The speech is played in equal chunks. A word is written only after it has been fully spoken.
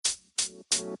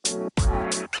Baba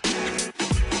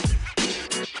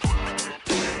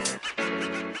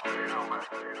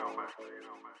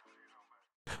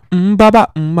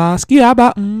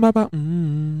skiaba baba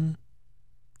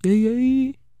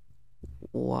yeah.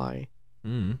 Why?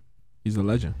 He's a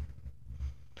legend.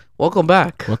 Welcome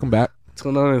back. Welcome back. It's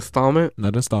another installment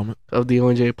Another installment of the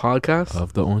ONJ podcast.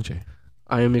 of the ONJ.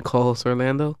 I am your co-host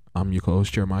Orlando. I'm your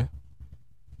co-host Jeremiah.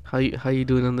 How you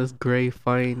doing on this gray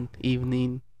fine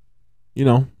evening? You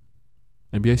know,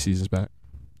 NBA season's back.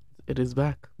 It is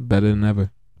back, Better than ever.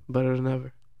 better than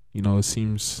ever. You know, it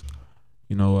seems,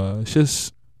 it's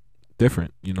just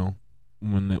different,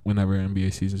 whenever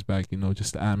NBA season's back,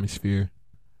 just the atmosphere,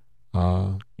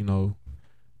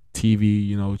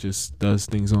 TV, just does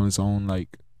things on its own.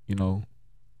 Like,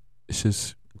 it's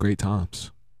just great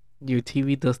times. Your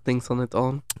TV does things on its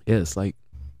own. Yeah, it's like,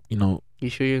 You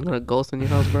sure you're gonna ghost in your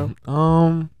house, bro?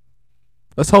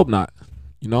 Let's hope not,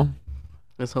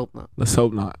 Let's hope not. let's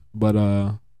hope not. But,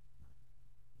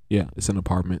 yeah, it's an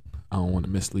apartment. I don't want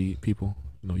to mislead people.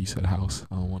 You said house.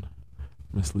 I don't want to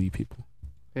mislead people.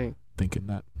 Hey. Thinking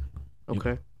that,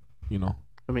 Okay.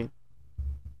 I mean,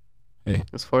 Hey.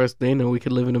 as far as they know, we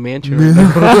could live in a mansion right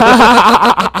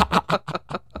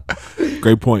now.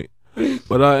 Great point.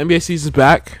 But NBA season's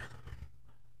back.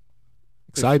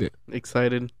 Excited.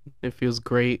 Excited. It feels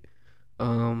great.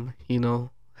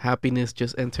 Happiness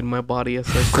just entered my body as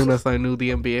soon as I knew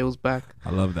the NBA was back. I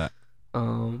love that.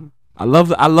 I I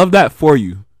love that for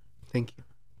you. Thank you.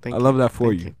 I love that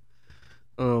for you.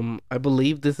 I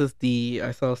believe this is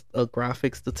I saw a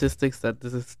graphic statistics that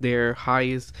this is their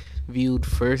highest viewed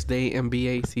first day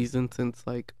NBA season since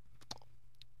like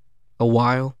a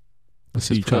while. Let's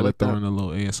see you Just try put it to like throw that. in a little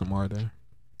ASMR there.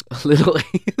 A little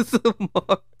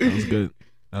ASMR. That was good.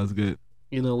 That was good.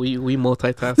 We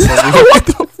multitask.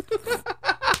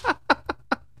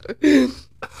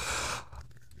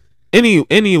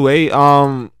 Anyway,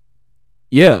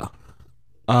 yeah.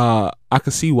 I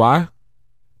could see why.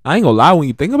 I ain't gonna lie, when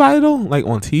you think about it though, like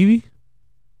on TV,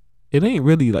 it ain't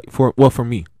really like for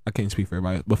me. I can't speak for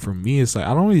everybody, but for me, it's like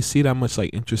I don't really see that much like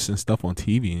interesting stuff on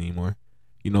TV anymore.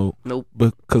 Nope.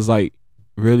 Because like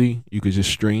really, you could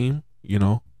just stream. You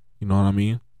know what I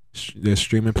mean? There's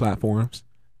streaming platforms,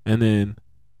 and then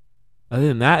other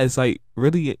than that, it's like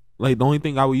really like the only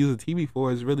thing I would use a TV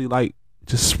for is really like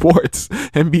just sports,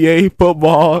 NBA,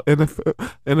 football,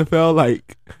 NFL,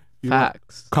 like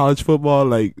Facts. college football.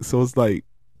 Like so, it's like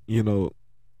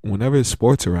whenever it's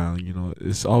sports around,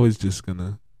 it's always just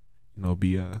gonna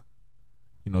be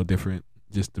different.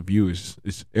 Just the viewers,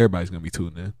 everybody's gonna be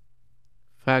tuned in.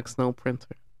 Facts. No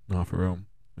printer. No, for real.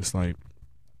 It's like,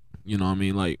 what I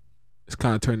mean? Like, it's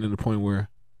kind of turning to the point where,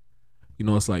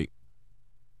 it's like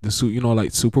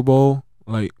like Super Bowl.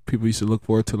 Like people used to look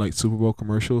forward to like Super Bowl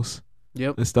commercials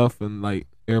Yep. and stuff, and like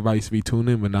everybody used to be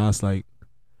tuning in. But now it's like,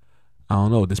 I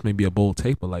don't know. This may be a bold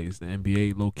take, but like, is the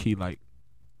NBA low key like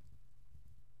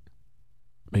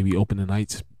maybe opening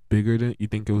nights bigger than you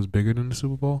think it was bigger than the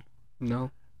Super Bowl?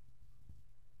 No.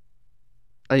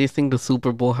 I just think the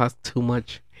Super Bowl has too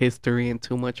much history and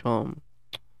too much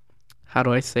how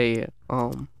do I say it?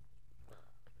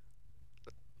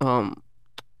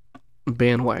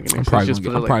 Bandwagon. I'm probably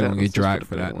gonna get dragged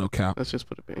for that. No cap. Let's just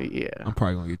put it. Yeah. I'm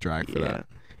probably gonna get dragged for that.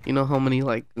 You know how many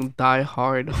like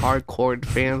hardcore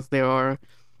fans there are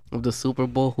of the Super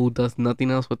Bowl who does nothing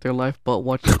else with their life but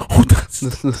watch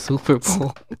the Super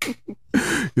Bowl.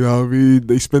 You know what I mean?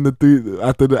 They spend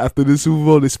after the Super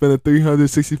Bowl, they spend the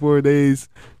 364 days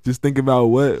just thinking about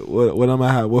what I'm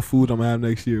gonna have, what food I'm gonna have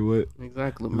next year. What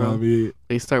Exactly, you bro. know what I mean?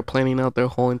 They start planning out their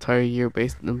whole entire year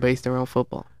based around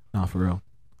football. Nah, for real.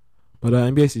 But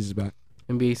NBA season's back.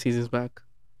 NBA season's back.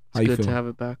 It's How you good feel? to have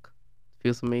it back.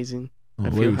 Feels amazing. Oh, I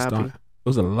where feel we happy. start? It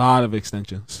was a lot of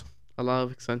extensions. A lot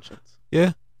of extensions.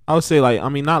 Yeah, I would say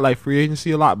not like free agency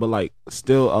a lot, but like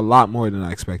still a lot more than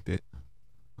I expected.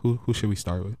 Who should we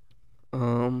start with?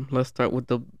 Let's start with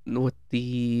the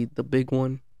big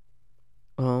one.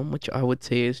 Which I would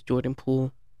say is Jordan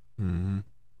Poole.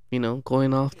 Mm-hmm.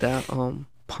 Going off that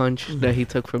punch that he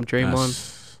took from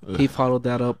Draymond, he followed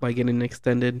that up by getting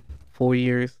extended 4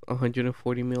 years,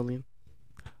 $140 million.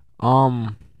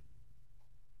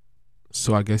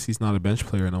 So I guess he's not a bench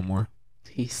player no more.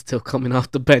 He's still coming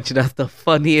off the bench. That's the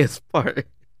funniest part.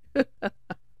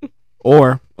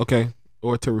 Or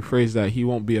to rephrase that, he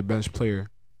won't be a bench player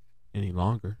any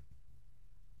longer.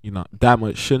 That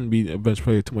much shouldn't be a bench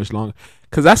player too much longer,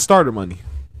 because that's starter money.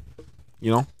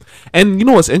 And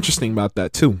what's interesting about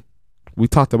that too? We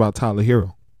talked about Tyler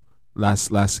Hero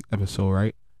last episode,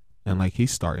 right? And like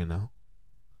he's starting now,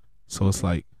 so it's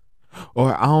like,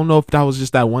 or I don't know if that was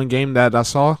just that one game that I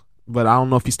saw, but I don't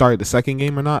know if he started the second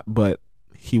game or not. But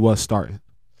he was starting.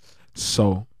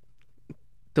 So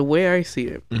The way I see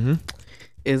it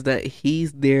is that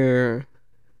he's their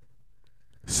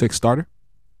sixth starter.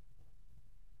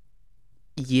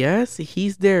 yes,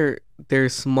 he's their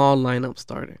small lineup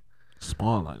starter.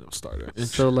 Small lineup starter.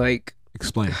 So like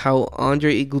Explain. how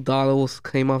Andre Iguodala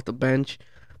came off the bench,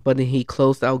 but then he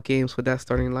closed out games with that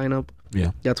starting lineup.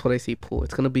 Yeah. That's what I see. Poole.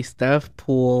 It's gonna be Steph,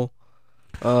 Poole,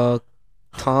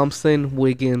 Thompson,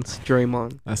 Wiggins,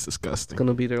 Draymond. That's It's disgusting.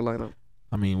 gonna be their lineup.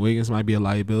 I mean, Wiggins might be a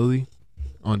liability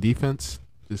on defense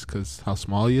just because how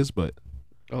small he is, but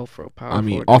Oh, for a power. I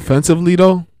mean, forward. offensively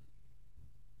though,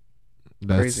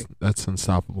 Crazy. that's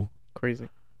unstoppable. Crazy.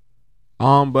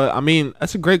 But I mean,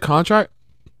 that's a great contract,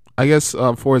 I guess,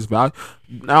 for his value.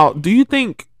 Now, do you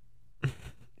think?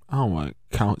 I don't want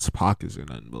to count his pockets or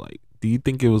nothing, but like, do you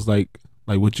think it was like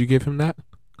would you give him that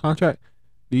contract?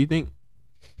 Do you think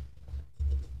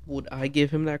Would I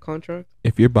give him that contract?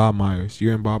 if you're Bob Myers,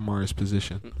 you're in Bob Myers'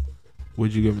 position,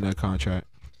 would you give him that contract?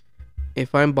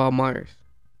 If I'm Bob Myers,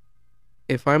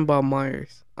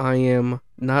 I am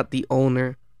not the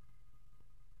owner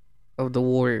of the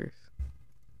Warriors.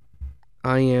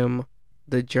 I am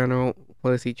the general.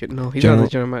 What is he? No, he's not the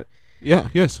general manager. Yeah,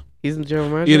 yes. He's the general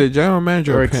manager. Either general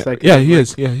manager Or or executive, yeah, he like-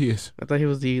 is. Yeah, he is. I thought he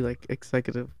was the like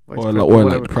executive vice Or president, like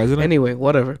whatever. the president. Anyway,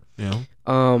 whatever. Yeah.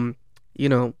 You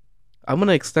know, I'm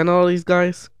gonna extend all these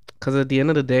guys because at the end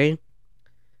of the day,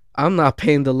 I'm not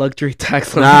paying the luxury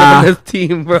tax on this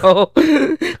team, bro.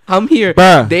 I'm here.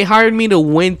 Bruh. They hired me to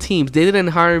win teams. They didn't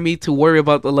hire me to worry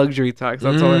about the luxury tax.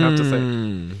 That's all I have to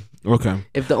say. Okay.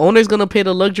 If the owner's gonna pay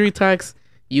the luxury tax,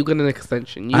 you get an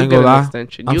extension. I You ain't get gonna an lie.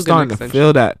 extension. I'm You get an starting to extension.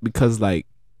 feel that because like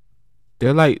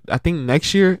they're like I think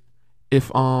next year if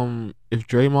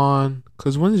Draymond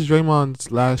because when is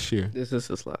Draymond's last year? This is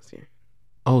his last year,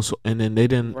 Oh, so and then they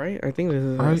didn't right? I think this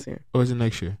is his Right. last year. or is it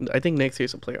next year? I think next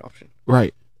year's a player option.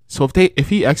 Right. So if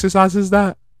he exercises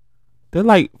that, they're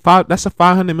like that's a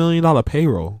 $500 million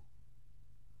payroll.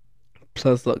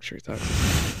 Plus luxury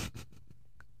tax.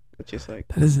 It's just like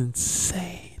That is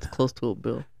insane. close to a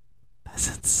bill.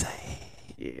 That's insane.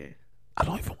 Yeah. I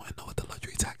don't even want to know what the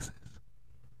luxury tax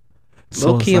is.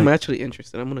 Low it's key, I'm like- actually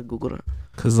interested. I'm gonna Google that.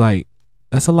 Cause like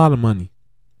that's a lot of money.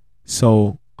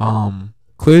 So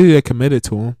clearly they're committed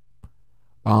to him.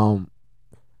 I'm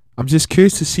just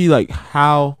curious to see like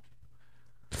how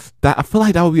that I feel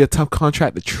like that would be a tough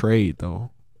contract to trade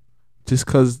though. Just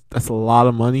cause that's a lot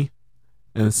of money.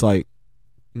 And it's like,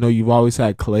 you've always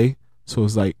had Clay. So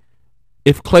it's like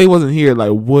if Clay wasn't here,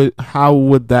 like would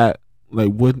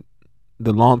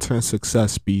the long-term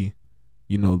success be,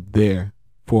 there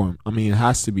for him? I mean, it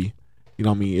has to be. You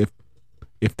know what I mean?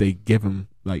 If they give him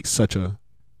like such a,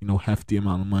 hefty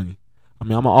amount of money. I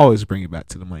mean, I'm gonna always bring it back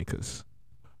to the money because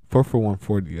 4 for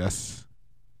 140. That's,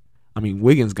 I mean,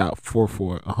 Wiggins got 4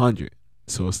 for 100.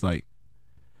 So it's like,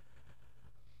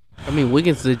 I mean,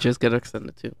 Wiggins did just get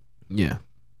extended too. yeah,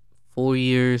 4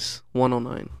 years,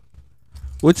 109.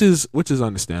 which is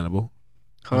understandable.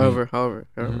 However,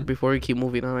 Mhm. before we keep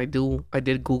moving on, I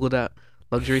did Google that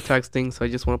luxury tax thing, so I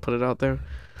just want to put it out there.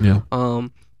 Yeah.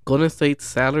 Golden State's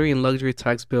salary and luxury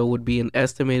tax bill would be an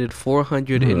estimated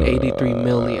 483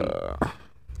 million.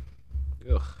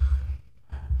 Ugh.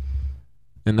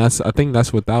 And I think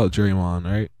that's without Draymond,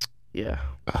 right? Yeah,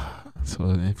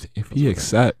 So if he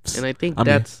accepts, and I think I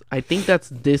mean- that's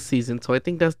this season. So I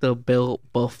think that's the bill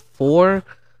before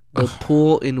the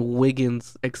Poole and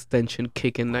Wiggins extension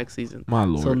kick in next season. my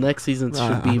lord, So next season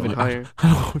should be even higher.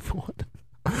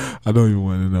 I don't even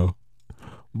want to know.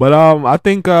 But I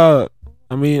think I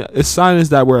mean it's signs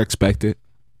that were expected.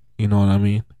 You know what I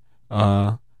mean?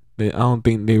 I don't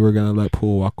think they were gonna let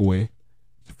Poole walk away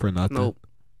for nothing. Nope.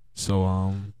 So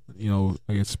I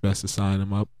guess it's best to sign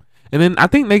him up. And then I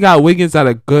think they got Wiggins at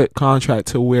a good contract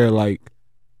to where like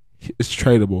it's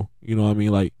tradable. You know what I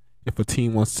mean? Like if a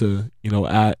team wants to,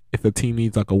 if a team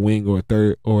needs like a wing or a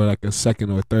third or like a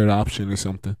second or third option or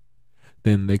something,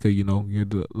 then they could,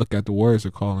 look at the Warriors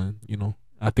are calling.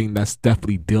 I think that's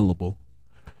definitely dealable.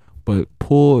 But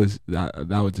Poole is that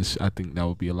would just I think that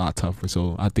would be a lot tougher.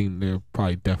 So I think they're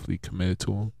probably definitely committed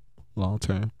to him long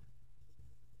term.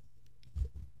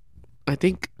 I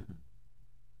think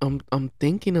I'm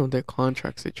thinking of their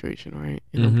contract situation, right?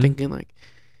 And I'm Mhm. thinking like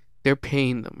they're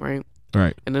paying them, right?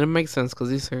 Right. And then it makes sense because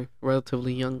these are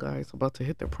relatively young guys about to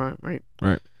hit their prime, right?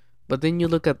 Right. But then you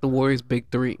look at the Warriors' big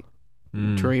three: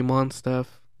 Draymond,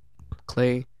 Steph,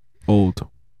 Clay. Old.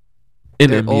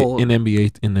 In They're NBA, old. in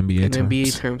NBA, in NBA In terms.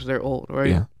 NBA terms, they're old, right?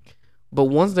 Yeah. But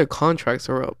once their contracts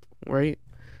are up, right?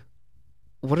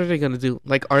 what are they gonna do?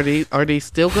 Like, are they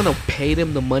still gonna pay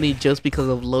them the money just because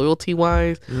of loyalty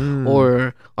wise,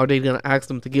 or are they gonna ask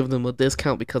them to give them a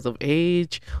discount because of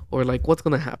age, or like what's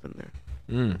gonna happen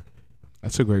there?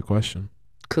 That's a great question.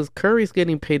 Because Curry's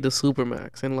getting paid the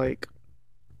supermax, and like,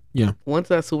 Yeah. once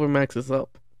that supermax is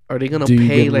up, are they gonna Do you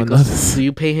pay give him like another- do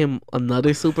you pay him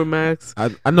another supermax?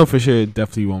 I know for sure it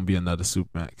definitely won't be another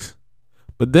Supermax.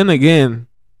 But then again,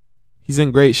 he's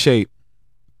in great shape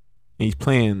and he's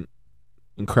playing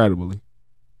incredibly.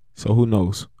 So who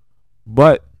knows?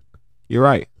 But you're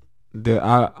right.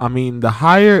 I mean, the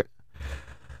higher.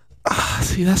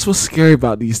 See, that's what's scary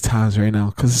about these times right now,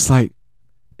 because it's like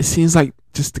it seems like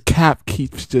just the cap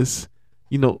keeps just,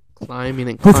 you know, Climbing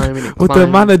and climbing and with the climbing.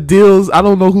 amount of deals. I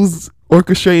don't know who's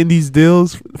orchestrating these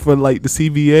deals for like the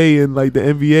CBA and like the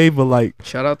NBA, but like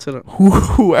Shout out to them.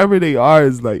 whoever they are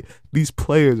is like these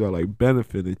players are like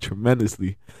benefiting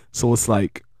tremendously. So it's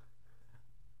like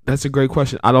that's a great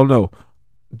question. I don't know.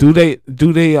 Do they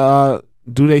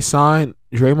sign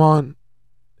Draymond?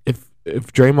 If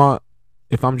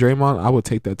I'm Draymond, I would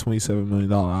take that $27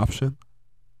 million option.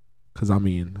 Cause I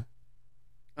mean,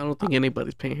 I don't think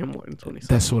anybody's paying him more than 27.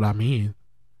 that's what I mean.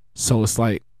 So it's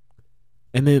like,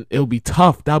 and then it'll be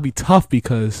tough. That'll be tough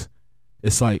because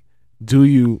it's like, do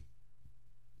you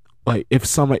like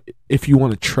if you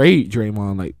want to trade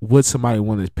Draymond, like would somebody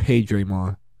want to pay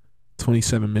Draymond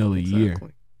 $27 million a year?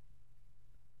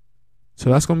 So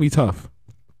that's gonna be tough.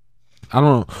 I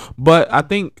don't know, but I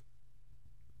think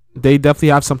they definitely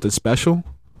have something special.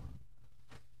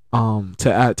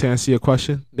 To answer your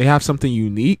question, they have something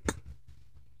unique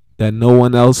that no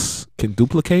one else can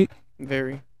duplicate.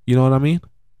 Very. You know what I mean?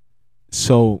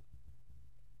 So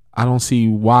I don't see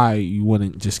why you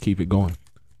wouldn't just keep it going.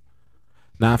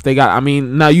 Now, if they got, I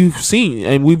mean, now you've seen,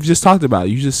 and we've just talked about it.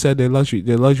 You just said their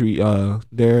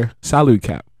salary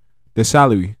cap, their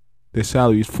salary is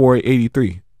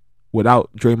 $483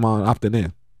 without Draymond opting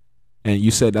in, and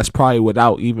you said that's probably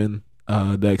without even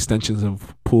the extensions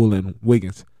of Poole and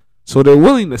Wiggins. So they're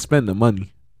willing to spend the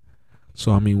money.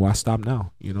 So I mean, why stop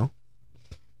now? You know.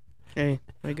 Hey,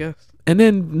 I guess. And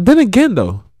then again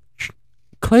though,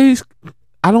 Clay's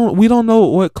we don't know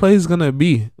what Clay's gonna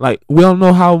be. Like we don't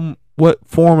know what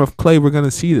form of Clay we're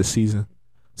gonna see this season.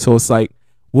 So it's like,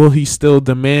 will he still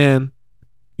demand,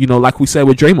 you know, like we said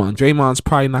with Draymond. Draymond's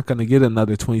probably not gonna get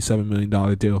another $27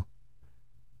 million deal.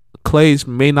 Clay's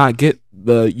may not get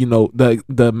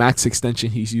the max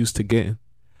extension he's used to getting.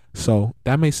 So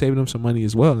that may save them some money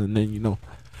as well, and then, you know,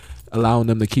 allowing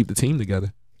them to keep the team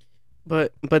together.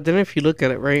 But then if you look at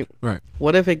it, right? Right.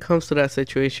 What if it comes to that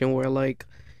situation where, like,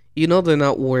 you know they're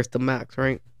not worth the max,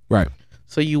 right? Right.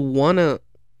 So you want to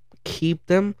keep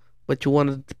them, but you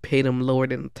want to pay them lower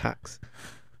than the tax.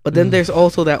 But then there's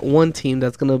also that one team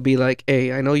that's going to be like,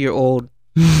 hey, I know you're old,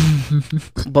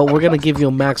 but we're going to give you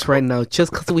a max right now.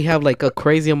 Just because we have, like, a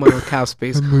crazy amount of cap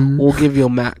space, we'll give you a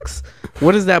max.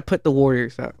 Where does that put the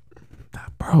Warriors at?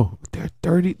 Bro, they're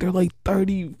 30. They're like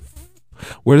 30.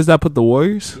 Where does that put the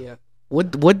Warriors? Yeah.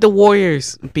 Would the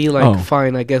Warriors be like, Oh.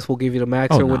 fine, I guess we'll give you the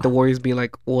max, or Oh, would no. the Warriors be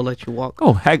like, we'll let you walk?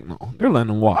 Oh, heck no. They're letting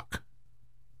them walk.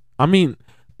 I mean,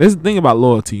 there's the thing about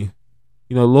loyalty.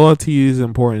 You know, loyalty is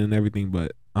important and everything,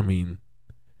 but I mean,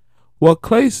 well,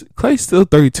 Clay's still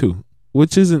 32,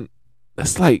 which isn't,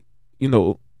 that's like, you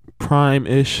know,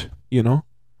 prime-ish, you know?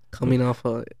 Coming off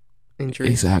a injury.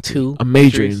 Exactly. A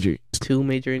major injuries. injury. 2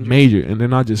 major injuries. Major, and they're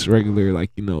not just regular,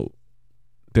 like, you know,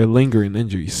 they're lingering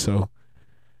injuries. So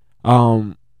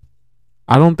I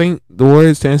don't think the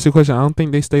Warriors, to answer the question, I don't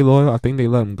think they stay loyal. I think they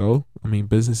let them go. I mean,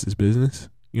 business is business.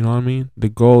 You know what I mean? The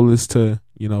goal is to,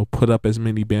 you know, put up as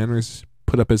many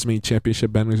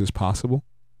championship banners as possible.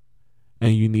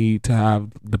 And you need to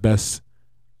have the best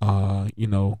you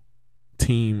know,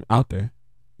 team out there,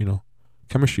 you know,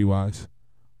 chemistry wise.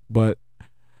 But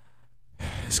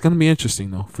it's gonna be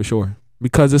interesting though, for sure.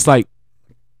 Because it's like,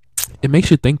 it makes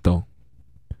you think though.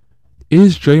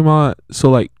 Is Draymond, so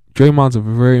like Draymond's a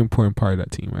very important part of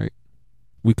that team, right?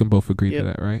 We can both agree to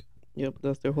that, right? Yep,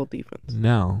 that's their whole defense.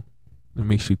 Now, it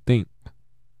makes you think.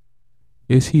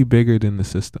 Is he bigger than the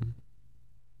system?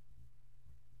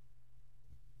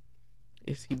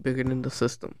 Is he bigger than the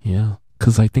system? Yeah.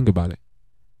 Because, like, think about it.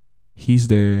 He's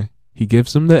there. He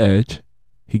gives them the edge.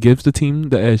 He gives the team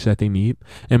the edge that they need.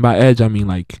 And by edge, I mean,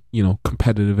 like, you know,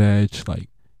 competitive edge. Like,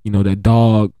 you know, that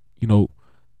dog. You know,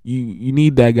 you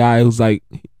need that guy who's like,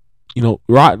 you know,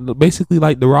 basically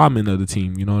like the Rodman of the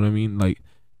team. You know what I mean? Like,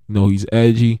 you know, he's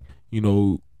edgy. You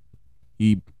know,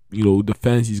 he, you know,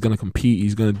 defense. He's going to compete.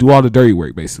 He's going to do all the dirty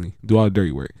work, basically. Do all the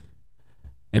dirty work.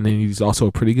 And then he's also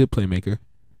a pretty good playmaker.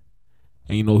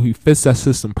 And, you know, he fits that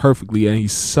system perfectly, and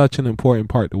he's such an important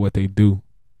part to what they do.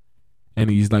 and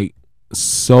he's like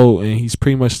and he's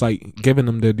pretty much like giving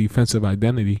them their defensive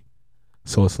identity.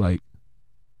 So it's like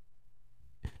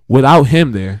without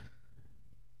him there,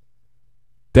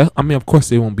 I mean, of course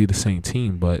they won't be the same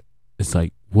team, but it's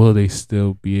like, will they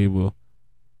still be able?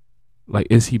 Like,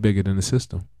 is he bigger than the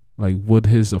system? Like, would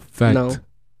his effect?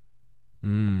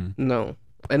 No. No.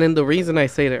 And then the reason I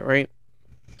say that, right,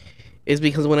 is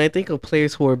because when I think of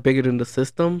players who are bigger than the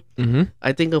system,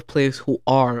 I think of players who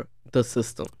are the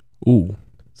system. Ooh.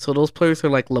 So those players are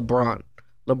like LeBron.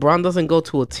 LeBron doesn't go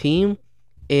to a team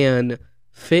and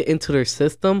fit into their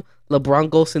system. LeBron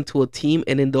goes into a team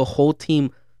and then the whole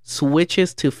team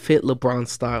switches to fit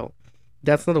LeBron's style.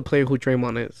 That's not a player who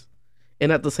Draymond is.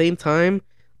 And at the same time,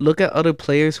 look at other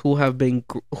players who have been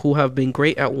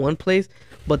great at one place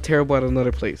but terrible at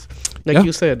another place. Like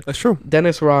you said, that's true.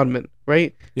 Dennis Rodman,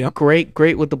 right? Yeah.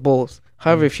 Great with the Bulls.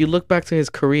 However, if you look back to his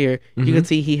career, you can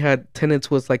see he had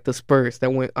tenants with like the Spurs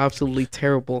that went absolutely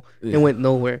terrible and went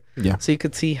nowhere. Yeah. So you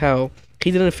could see how he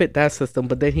didn't fit that system,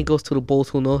 but then he goes to the Bulls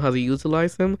who know how to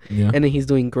utilize him, and then he's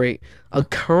doing great. A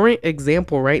current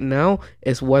example right now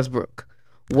is Westbrook.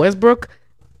 Westbrook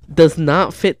does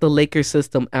not fit the Lakers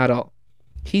system at all.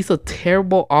 He's a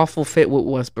terrible, awful fit with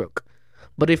Westbrook.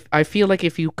 But I feel like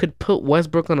if you could put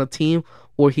Westbrook on a team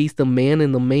where he's the man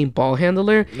and the main ball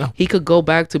handler, he could go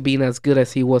back to being as good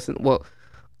as he wasn't. Well,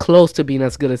 close to being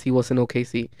as good as he was in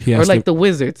OKC. Or like the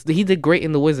Wizards. He did great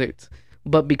in the Wizards.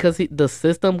 But because the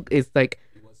system is like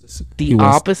the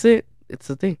opposite, it's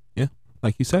the thing. Yeah,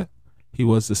 like you said, he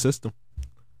was the system.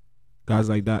 Guys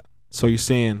like that. So you're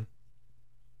saying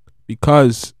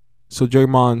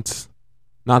Draymond's,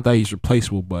 not that he's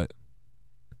replaceable, but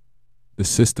the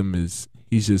system is,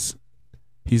 he's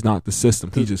not the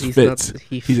system. He just fits.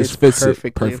 He just fits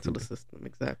perfectly into the system.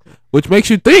 Exactly. Which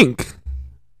makes you think,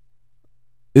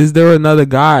 is there another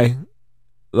guy,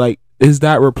 like, is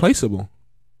that replaceable?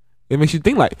 It makes you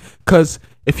think, like, because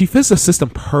if he fits the system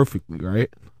perfectly, right?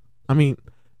 I mean,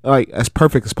 like, as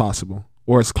perfect as possible,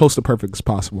 or as close to perfect as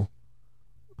possible,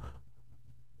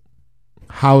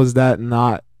 how is that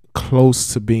not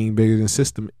close to being bigger than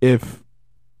system if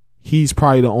he's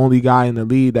probably the only guy in the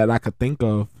league that I could think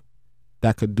of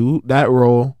that could do that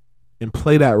role and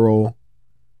play that role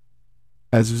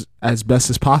as best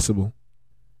as possible,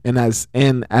 and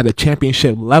at a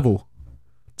championship level,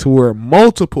 to where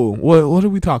multiple, what are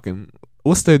we talking?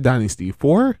 What's their dynasty?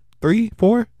 4? 3?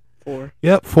 4? 4.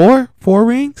 Yep, 4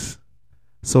 rings.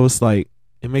 So it's like,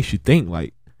 it makes you think,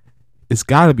 like, it's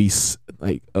got to be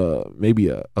like maybe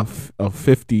a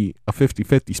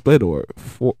 50-50 split, or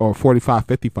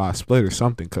 45-55 split or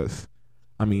something, because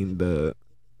I mean the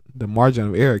margin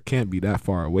of error can't be that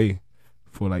far away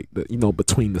for, like, the,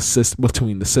 between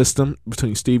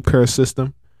Steve Kerr's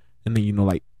system and then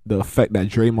like the effect that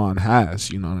Draymond has,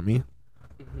 you know what I mean?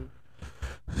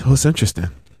 So it's interesting.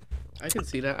 I can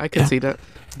see that.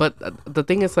 But the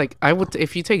thing is, like,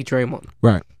 if you take Draymond,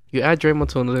 right, you add Draymond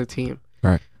to another team,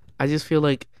 right, I just feel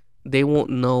like they won't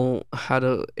know how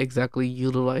to exactly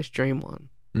utilize Draymond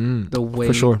the way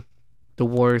for sure the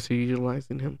Warriors are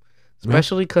utilizing him.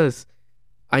 Especially because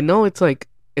I know it's like,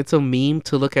 it's a meme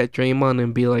to look at Draymond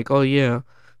and be like, oh yeah,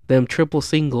 them triple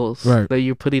singles that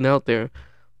you're putting out there.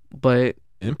 But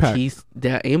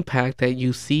that impact that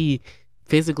you see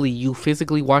physically, you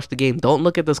physically watch the game. Don't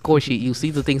look at the score sheet. You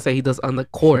see the things that he does on the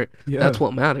court. Yeah. That's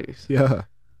what matters. Yeah.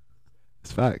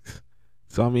 It's facts.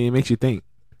 So, I mean, it makes you think.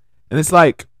 And it's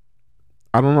like,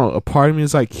 I don't know, a part of me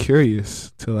is like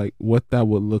curious to like what that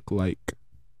would look like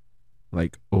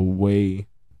away,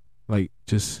 like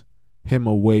just him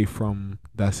away from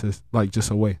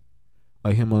just away,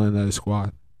 like him on another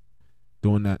squad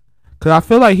doing that. Because I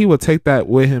feel like he would take that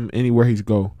with him anywhere he's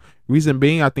go. Reason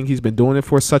being, I think he's been doing it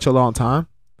for such a long time.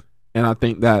 And I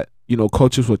think that,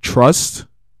 coaches would trust,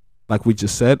 like we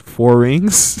just said, 4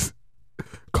 rings.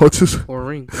 Coaches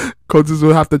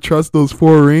would have to trust those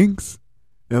 4 rings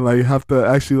and like have to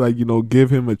actually give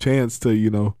him a chance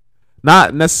to,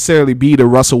 not necessarily be the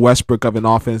Russell Westbrook of an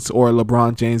offense or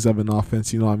LeBron James of an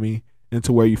offense, you know what I mean? And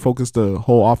to where you focus the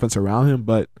whole offense around him.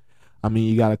 But I mean,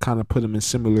 you got to kind of put him in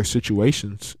similar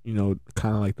situations,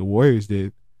 kind of like the Warriors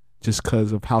did, just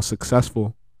because of how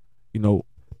successful,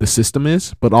 the system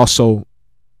is, but also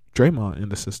Draymond in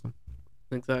the system.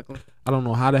 Exactly. I don't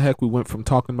know how the heck we went from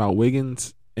talking about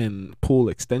Wiggins and Poole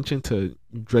extension to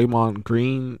Draymond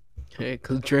Green. Hey,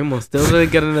 because Draymond still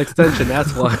didn't get an extension.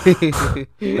 That's why.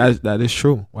 That is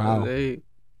true. Wow. Hey.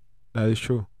 That is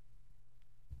true.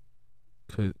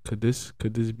 Could this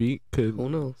be? Who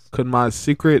knows? Could my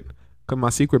secret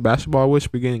basketball wish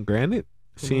be getting granted?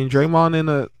 Seeing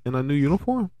Draymond in a new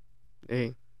uniform.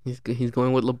 Hey, he's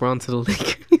going with LeBron to the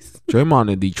Lakers.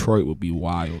 Draymond in Detroit would be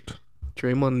wild.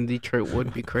 Draymond in Detroit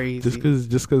would be crazy.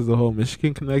 Just cause the whole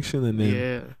Michigan connection, and then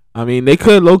Yeah. I mean they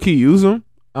could low key use him.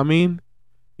 I mean,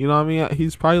 you know what I mean? He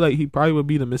probably would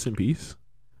be the missing piece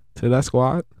to that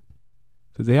squad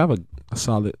because they have a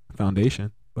solid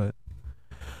foundation. But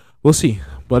we'll see.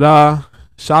 But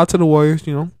shout out to the Warriors,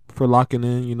 for locking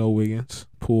in, Wiggins,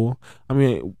 Poole. I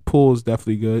mean, Poole is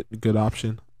definitely good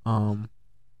option.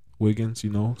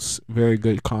 Wiggins, very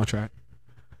good contract.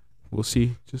 We'll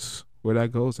see just where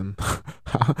that goes and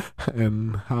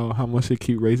how much they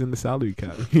keep raising the salary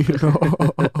cap.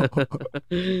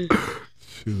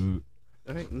 Shoot.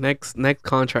 All right, next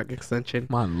contract extension.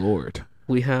 My lord.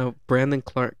 We have Brandon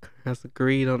Clark has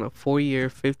agreed on a 4-year,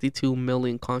 $52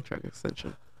 million contract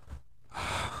extension.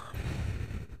 I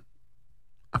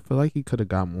feel like he could have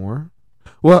got more.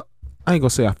 Well, I ain't gonna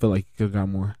say I feel like he could have got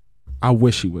more. I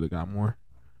wish he would have got more.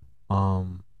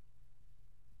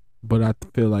 But I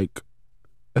feel like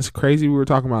it's crazy. We were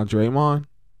talking about Draymond,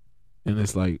 and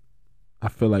it's like I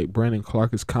feel like Brandon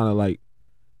Clark is kind of like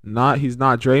he's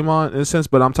not Draymond in a sense,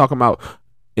 but I'm talking about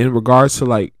in regards to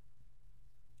like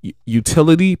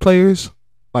utility players,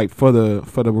 like for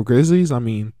the Grizzlies. I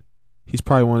mean, he's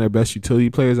probably one of their best utility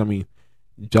players. I mean,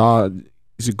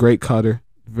 he's a great cutter,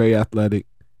 very athletic,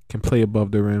 can play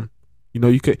above the rim.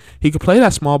 He could play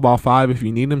that small ball 5 if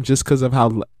you need him, just because of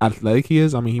how athletic he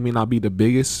is. I mean, he may not be the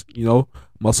biggest,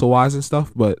 muscle wise and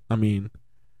stuff, but I mean,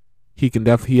 he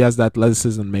has that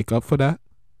athleticism to make up for that.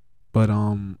 But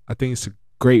I think it's a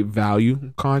great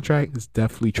value contract. It's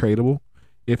definitely tradable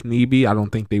if need be. I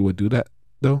don't think they would do that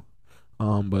though.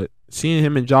 But seeing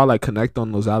him and Ja like connect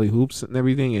on those alley hoops and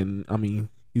everything, and I mean,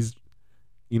 he's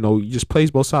he just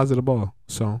plays both sides of the ball.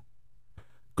 So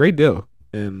great deal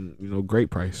and great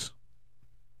price.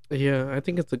 Yeah, I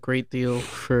think it's a great deal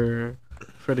for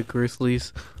the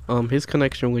Grizzlies. His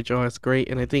connection with Ja is great,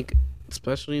 and I think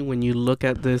especially when you look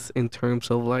at this in terms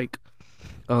of like,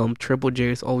 Triple J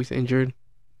is always injured.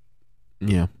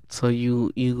 Yeah. So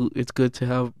it's good to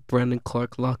have Brandon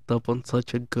Clark locked up on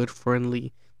such a good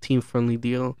team friendly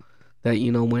deal that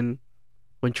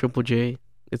when Triple J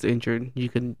is injured, you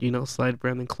can slide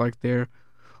Brandon Clark there,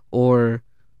 or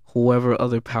whoever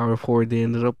other power forward they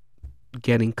ended up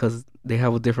getting, because they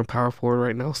have a different power forward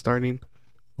right now starting.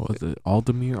 What was it?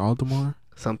 Aldemar?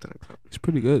 Something like that. He's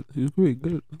pretty good. He was pretty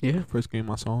good. Yeah. First game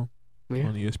I saw him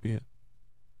on ESPN. It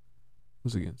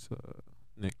was against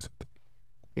Knicks.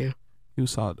 Yeah. He was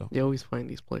solid though. They always find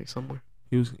these players somewhere.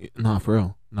 He was for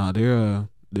real.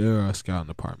 Their scouting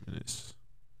department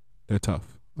they're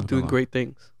tough. Doing great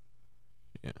things.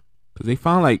 Yeah, because they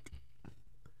found I'm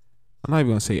not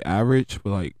even gonna say average,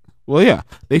 but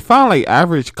they found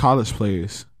average college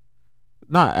players.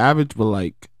 Not average, but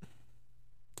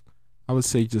I would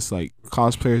say just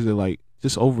college players that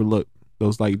just overlook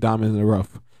those diamonds in the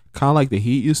rough. Kind of like the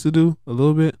Heat used to do a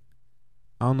little bit.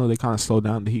 I don't know. They kind of slowed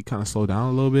down. The Heat kind of slowed down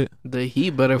a little bit. The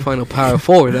Heat better find a power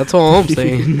forward. That's all I'm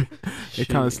saying. They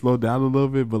kind of slowed down a little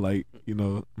bit, but I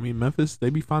mean, Memphis, they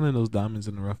be finding those diamonds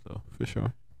in the rough though, for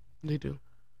sure. They do.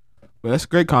 But that's a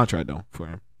great contract though for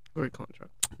him. Great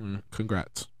contract.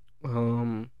 Congrats.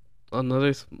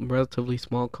 Another relatively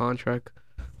small contract.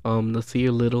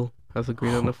 Nasir Little has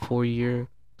agreed on a 4-year,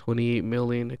 $28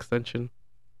 million extension.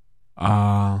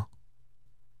 Once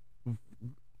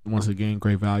again,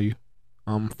 great value.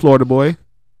 Florida boy.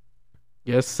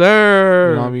 Yes,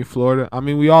 sir. You know what I mean? Florida. I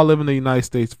mean, we all live in the United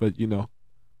States, but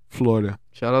Florida.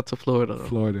 Shout out to Florida.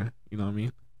 Florida. You know what I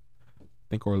mean? I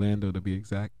think Orlando to be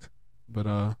exact. But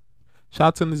shout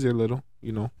out to Nasir Little.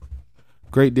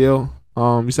 Great deal.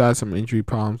 He's had some injury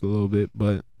problems a little bit,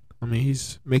 but I mean,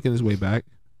 he's making his way back,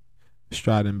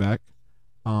 striding back.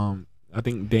 I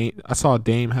think I saw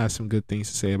Dame had some good things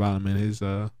to say about him in his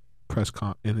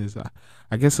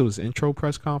I guess it was intro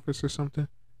press conference or something.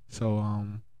 So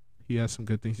he has some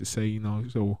good things to say.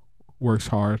 He's works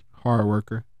hard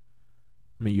worker.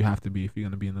 I mean, you have to be if you're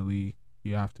gonna be in the league.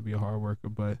 You have to be a hard worker,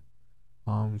 but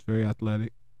he's very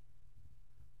athletic.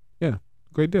 Yeah,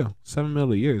 great deal. $7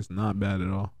 million a year is not bad at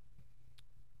all.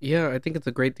 Yeah, I think it's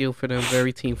a great deal for them.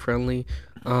 Very team friendly,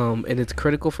 and it's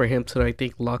critical for him to, I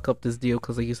think, lock up this deal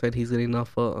because, like you said, he's getting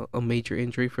off a major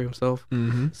injury for himself.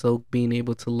 Mm-hmm. So being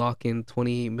able to lock in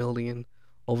 $28 million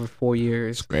over 4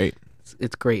 years, it's great.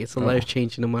 It's great. It's a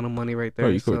life-changing amount of money right there.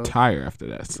 You could retire after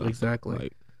that. So.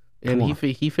 Exactly. And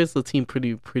he fits the team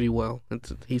pretty well.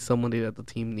 He's somebody that the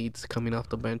team needs coming off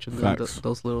the bench and doing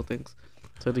those little things.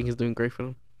 So I think he's doing great for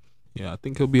them. Yeah, I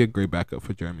think he'll be a great backup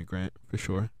for Jeremy Grant for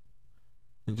sure.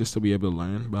 And just to be able to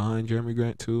learn behind Jeremy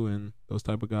Grant too, and those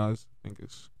type of guys, I think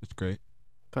it's great.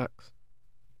 Facts.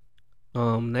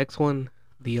 Next one,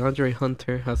 DeAndre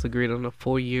Hunter has agreed on a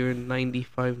 4-year,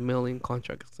 $95 million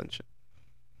contract extension.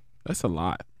 That's a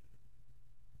lot.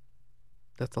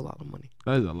 That's a lot of money,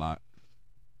 That is a lot.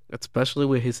 especially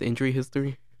with his injury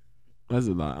history. That's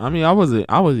a lot. I mean, I wasn't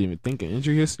even thinking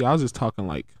injury history. I was just talking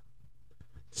like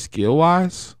skill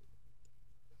wise.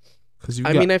 Cause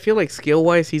I mean, I feel like skill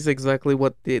wise, he's exactly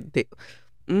what they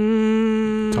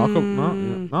no,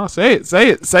 say it.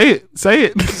 So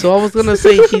I was gonna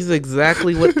say he's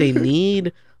exactly what they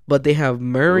need, but they have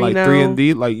Murray like now.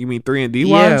 3-and-D, like you mean 3-and-D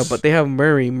wise? Yeah, but they have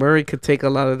Murray. Murray could take a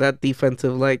lot of that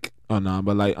defensive, like. Oh no,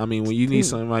 but like I mean, when you need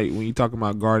something like when you talking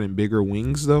about guarding bigger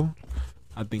wings, though,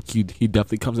 I think he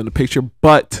definitely comes in the picture.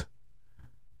 But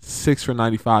 6 for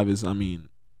 95 is, I mean,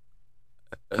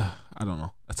 I don't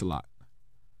know, that's a lot.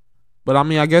 But I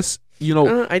mean, I guess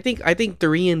I think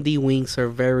 3-and-D wings are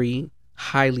very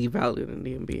highly valued in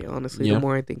the NBA. Honestly, Yeah. the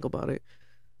more I think about it,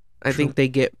 I True. think they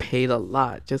get paid a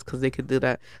lot just because they could do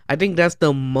that. I think that's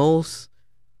the most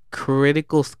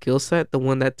critical skill set, the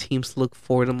one that teams look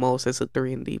for the most as a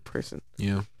 3-and-D person.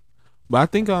 Yeah, but I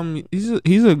think he's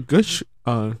a good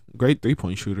great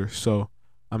 3-point shooter. So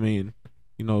I mean,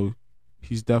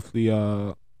 he's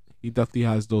definitely he definitely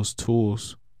has those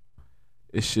tools.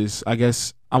 It's just I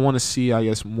guess I want to see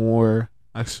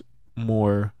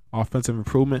more offensive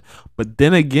improvement. But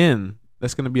then again,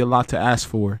 that's gonna be a lot to ask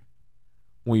for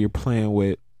when you're playing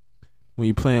with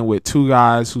two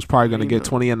guys who's probably gonna get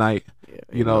 20 a night.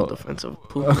 Yeah, defensive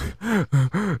poop.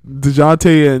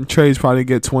 DeJounte and Trey's probably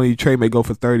get 20. Trey may go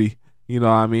for 30. You know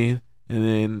what I mean?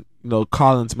 And then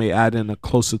Collins may add in a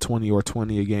close to 20 or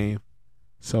 20 a game.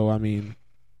 So I mean,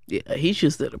 yeah, he's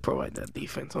just there to provide that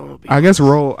defense. I guess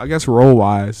role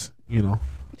wise,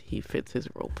 he fits his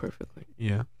role perfectly.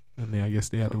 Yeah, and then I guess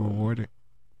they had to reward it.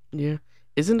 Yeah,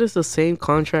 isn't this the same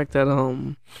contract that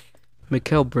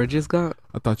Mikal Bridges got?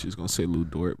 I thought you was gonna say Lou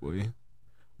Dort, boy.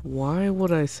 Why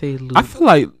would I say Lou? I feel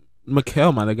like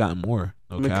Mikal might have gotten more.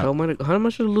 Mikal might. How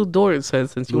much did Lou Dort said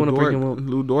since you want to bring him up?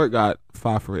 Lou Dort got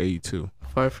 5 for 82.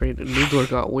 5 for 80. Lou Dort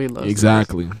got way less.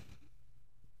 Exactly.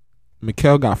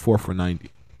 Mikal got 4 for 90.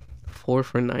 4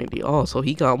 for 90. Oh, so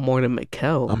he got more than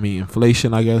Mikal. I mean,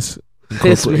 inflation, I guess,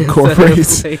 This man incorporates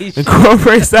said inflation.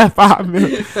 incorporates that 5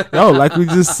 million. No, like we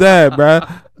just said,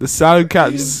 bruh, the salary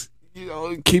cap just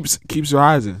keeps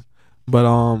rising. But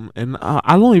and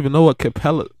I don't even know what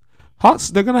Capella Hawks.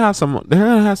 They're gonna have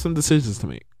some decisions to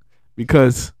make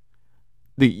because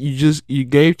you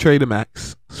gave Trey the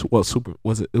max. Well, it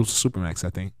was a super max, I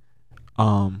think.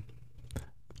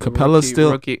 Capella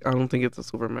still rookie. I don't think it's a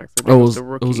super max. it was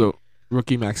a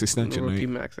rookie max extension. Rookie Right?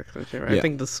 max extension. Right? Yeah. I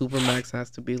think the super max has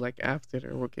to be like after the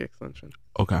rookie extension.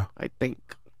 Okay, I think.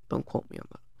 Don't quote me on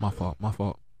that. my fault.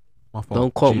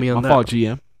 Don't quote me on my that. fault,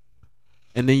 GM.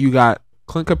 And then you got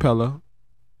Clint Capella,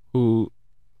 who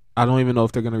I don't even know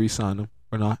if they're gonna re-sign him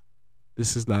or not.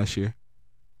 This is last year.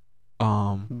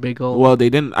 Big old. Well, they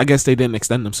didn't. I guess they didn't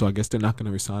extend him, so I guess they're not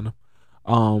gonna re-sign him.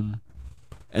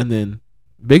 And then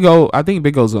Big O. I think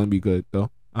Big O's gonna be good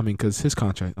though. I mean, because his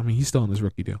contract. I mean, he's still on his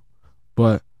rookie deal.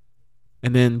 But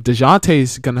and then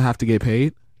DeJounte's gonna have to get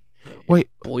paid. Wait,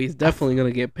 boy, he's definitely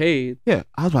gonna get paid. yeah,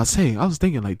 I was about to say. I was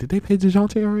thinking like, did they pay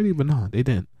DeJounte already? But no, they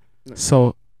didn't. No.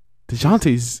 So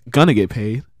DeJounte's gonna get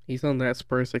paid. He's on that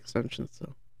Spurs extension,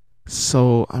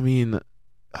 So I mean,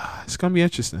 it's gonna be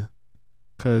interesting.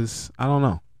 Cause I don't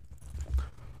know.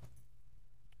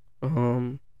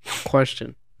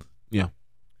 Question.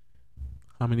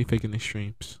 How many faking these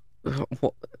streams?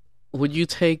 Would you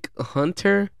take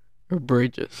Hunter or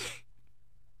Bridges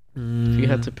if you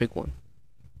had to pick one?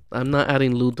 I'm not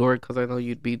adding Lou Dort because I know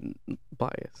you'd be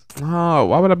biased. Oh,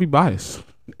 why would I be biased?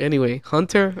 Anyway,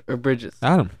 Hunter or Bridges?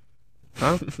 Adam.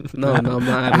 Huh? No, I'm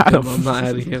not adding Adam. him. I'm not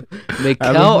adding him. Mikal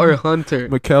Adam. or Hunter?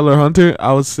 Mikal or Hunter?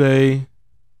 I would say.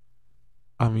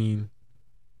 I mean,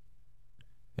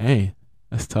 hey,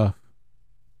 that's tough.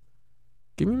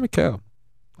 Give me Mikal.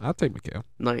 I'll take Mikal.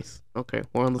 Nice. Okay,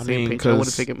 we're on the I same mean, page. I would have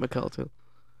 'cause- taken Mikal too.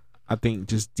 I think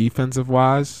just defensive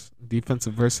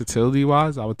versatility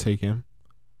wise, I would take him.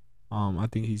 I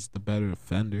think he's the better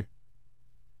defender.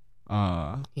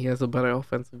 He has a better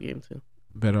offensive game too.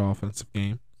 Better offensive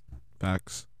game.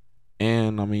 Facts.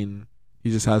 And I mean,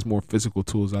 he just has more physical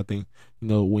tools. I think,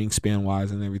 wingspan wise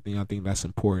and everything. I think that's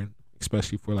important,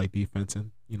 especially for like defense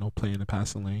and, playing the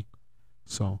passing lane.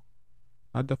 So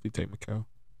I'd definitely take Mikal.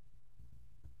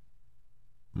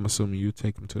 I'm assuming you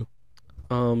take him too.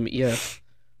 Yes.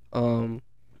 I'm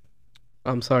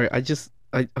sorry.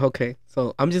 Okay.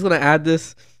 So I'm just gonna add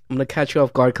this. I'm gonna catch you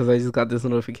off guard because I just got this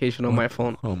notification on my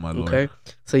phone. Oh my lord. Okay.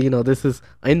 So this is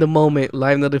in the moment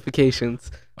live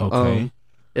notifications. Okay.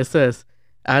 It says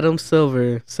Adam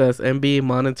Silver says NBA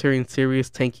monitoring serious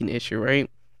tanking issue, right?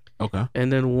 Okay.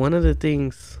 And then one of the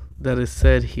things that is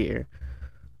said here,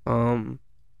 while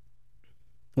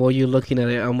you're looking at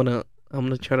it, I'm gonna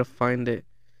try to find it.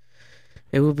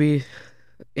 It would be,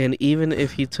 and even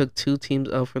if he took two teams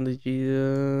out from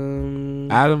the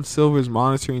Adam Silver's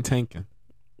monitoring tanking.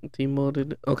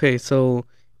 demoted. Okay, so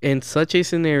in such a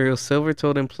scenario, Silver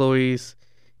told employees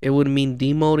it would mean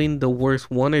demoting the worst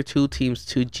one or two teams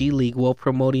to G League while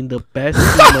promoting the best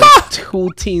team of two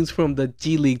teams from the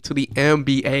G League to the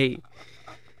NBA.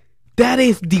 That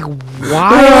is the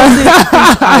wildest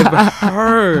thing I've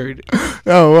heard.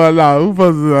 Oh, well, nah, who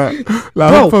posted that? Nah,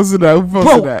 Bro, who posted that? Who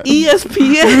posted that?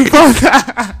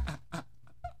 ESPN.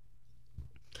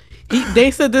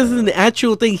 They said this is an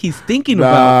actual thing he's thinking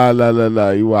about.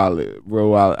 Nah. You wild, bro.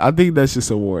 Wild. I think that's just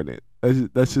a warning.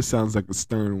 That just sounds like a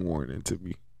stern warning to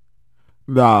me.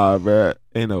 Nah, bro.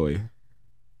 Ain't no way.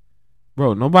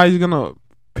 Bro, nobody's gonna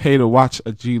pay to watch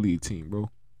a G League team, bro.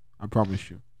 I promise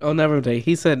you. Oh, never mind.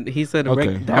 He said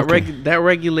Okay, that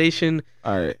regulation.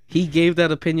 All right. He gave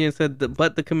that opinion. Said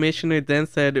but the commissioner then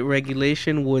said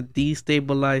regulation would be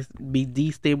destabilizing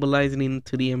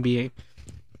to the NBA.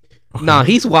 Okay. Nah,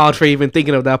 he's wild for even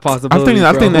thinking of that possibility.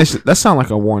 I think that sounds like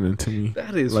a warning to me.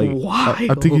 That is Like, wild.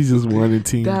 I think he's just warning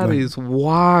teams. That like, is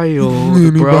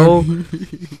wild, bro.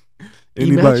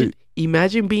 Anybody?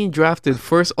 Imagine being drafted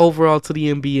first overall to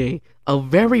the NBA, a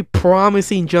very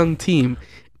promising young team,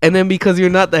 and then because you're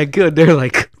not that good, they're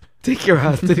like, take your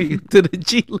ass to the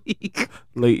G League.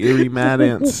 Lake Erie Mad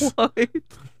Ants. What?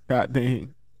 God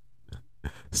dang.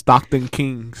 Stockton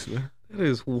Kings. That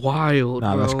is wild.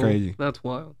 Nah, bro. that's crazy. That's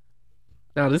wild.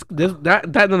 Now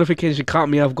that notification caught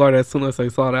me off guard as soon as I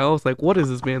saw that. I was like, what is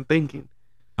this man thinking?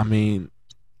 I mean,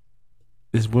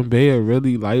 is Wembanyama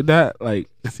really like that? Like,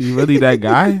 is he really that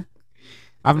guy?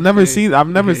 I've never seen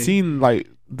like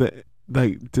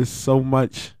just so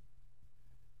much,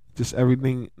 just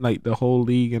everything, like the whole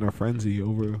league in a frenzy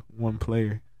over one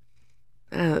player.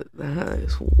 That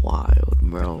is wild,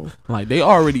 bro. Like they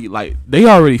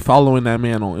already following that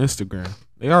man on Instagram.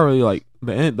 They already like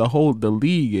the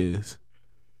league is.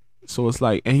 So it's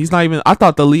like, and he's not even. I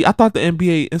thought the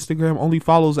NBA Instagram only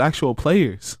follows actual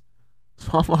players.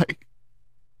 So I'm like,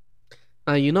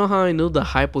 you know how I knew the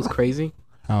hype was crazy?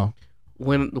 how?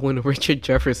 When Richard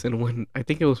Jefferson, I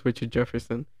think it was Richard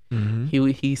Jefferson,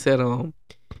 he said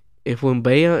if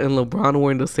Wembanyama and LeBron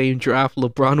were in the same draft,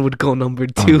 LeBron would go number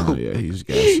 2. Oh, no, yeah, he's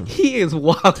gassing. He is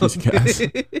wild. He's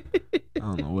gassing. I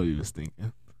don't know what he was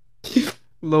thinking.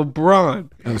 LeBron,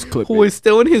 That was clickbait. who is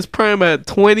still in his prime at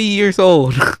 20 years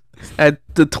old, at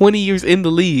the 20 years in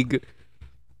the league,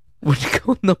 would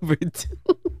go number 2.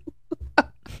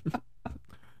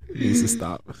 He needs to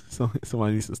stop.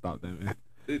 Somebody needs to stop that man.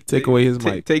 Take away his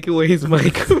mic. Take away his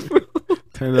mic, bro.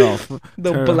 Turn it off.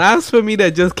 The blasphemy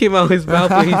that just came out his mouth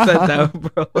when he said that,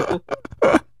 bro.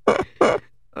 That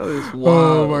was wild.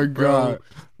 Oh my bro. god.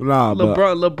 Nah,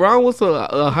 LeBron was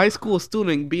a high school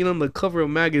student being on the cover of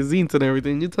magazines and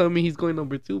everything. You telling me he's going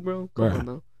number 2, bro? Come on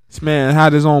now. This man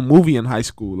had his own movie in high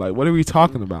school. Like, what are we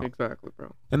talking about? Exactly,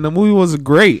 bro. And the movie was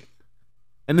great.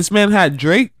 And this man had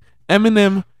Drake,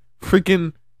 Eminem,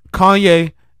 freaking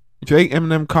Kanye,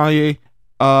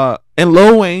 and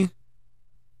Lil Wayne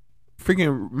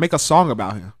freaking make a song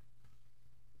about him.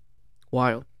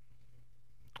 Wild.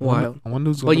 I wonder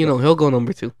who's But he'll go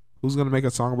number 2. Who's gonna make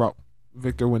a song about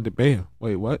Victor Wembanyama?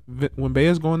 Wait, what?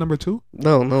 Wembanyama's going number 2?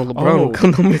 No, LeBron will go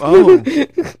number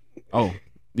 2. Oh,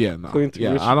 yeah, no, According to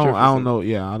yeah. Richard I don't Jefferson. know.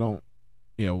 Yeah, I don't.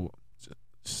 Yeah,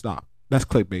 stop. That's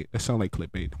clickbait. That sounds like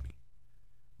clickbait to me.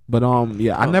 But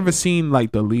yeah, I never seen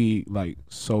like the league like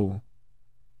so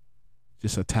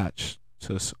just attached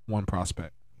to one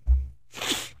prospect.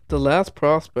 The last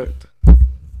prospect.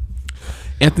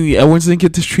 Anthony Edwards didn't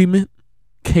get this treatment.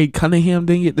 Cade Cunningham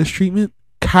didn't get this treatment.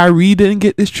 Kyrie didn't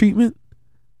get this treatment.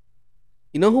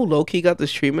 You know who low-key got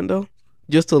this treatment, though?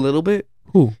 Just a little bit?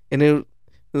 Who? And it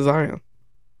was Zion.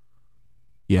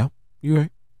 Yeah, you're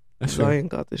right. That's Zion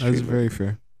got this That's treatment. very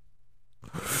fair.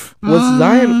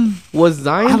 Was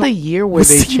Zion the year where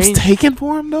they teams changed? taking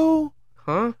for him, though?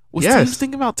 Huh? Was Yes. teams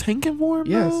thinking about tanking for him,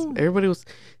 Yes. though? Everybody was.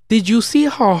 Did you see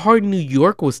how hard New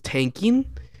York was tanking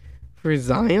for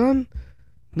Zion?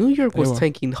 New York They was were.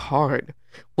 tanking hard.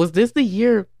 Was this the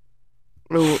year,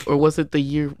 or was it the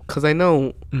year? Because I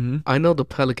know the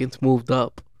Pelicans moved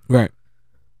up, Right.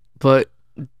 but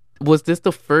was this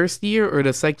the first year or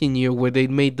the second year where they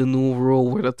made the new rule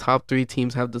where the top 3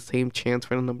 teams have the same chance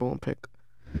for the number 1 pick?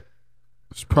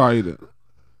 It's probably the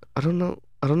I don't know.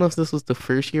 I don't know if this was the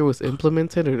first year was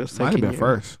implemented or the second might have been year.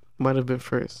 first. Might have been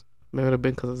first. Might have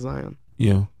been because of Zion.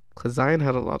 Yeah. Because Zion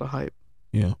had a lot of hype.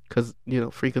 Yeah, because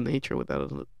freak of nature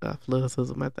without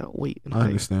athleticism at that weight and I height.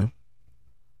 understand.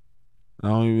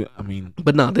 I mean,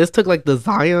 But no, this took like the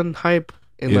Zion hype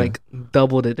and Yeah. like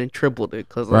doubled it and tripled it.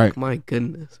 Cause Right. like my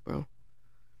goodness, bro.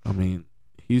 I mean,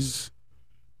 he's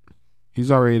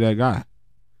already that guy.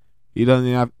 He doesn't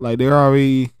even have like they're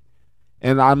already,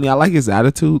 and I mean I like his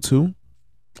attitude too.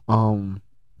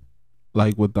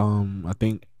 Like with I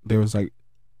think there was like,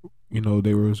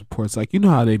 there was reports like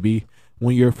how they be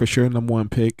when you're for sure number one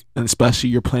pick, and especially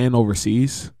you're playing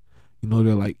overseas.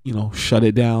 They're like shut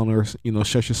it down or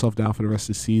shut yourself down for the rest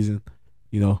of the season.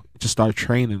 Just start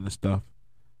training and stuff.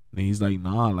 And he's like,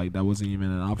 nah, like that wasn't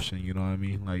even an option. You know what I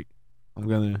mean? Like I'm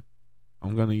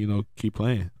gonna keep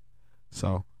playing.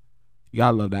 So you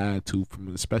gotta love the attitude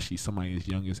from especially somebody as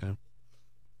young as him.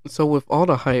 So with all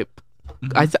the hype,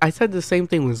 I said the same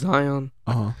thing with Zion.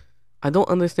 I don't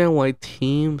understand why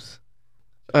teams.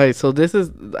 All right, so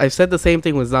I've said the same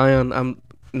thing with Zion.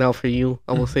 Now for you,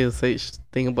 I will say the same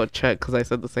thing about Chet because I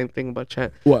said the same thing about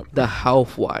Chet. What? The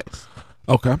health wise.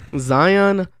 Okay.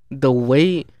 Zion, the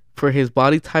weight for his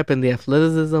body type and the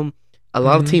athleticism, a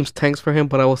lot of teams tanks for him,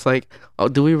 but I was like, oh,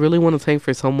 do we really want to tank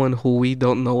for someone who we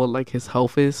don't know what like his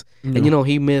health is? Yeah. And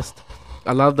he missed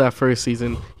a lot of that first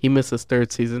season. He missed his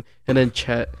third season, and then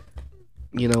Chet.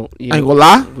 I ain't gonna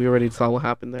lie. We already saw what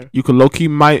happened there. You could low key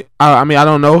might. I mean, I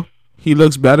don't know. He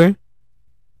looks better,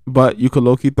 but you could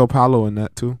low key throw Paolo in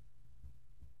that too.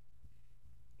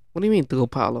 What do you mean throw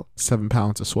Paolo? 7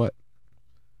 pounds of sweat.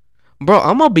 Bro,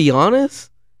 I'm gonna be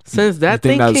honest. Since that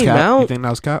thing came out, you think that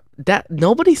was cap? that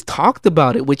nobody's talked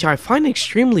about it, which I find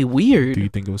extremely weird. Do you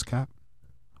think it was cap?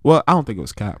 Well, I don't think it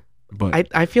was cap, but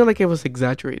I feel like it was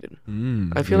exaggerated.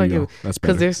 I feel like that's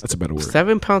because better. That's a better word.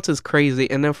 7 pounds is crazy,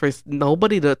 and then for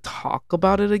nobody to talk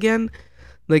about it again,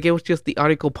 like it was just the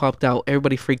article popped out,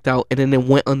 everybody freaked out, and then it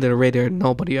went under the radar. And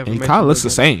nobody ever. And he mentioned kind of it looks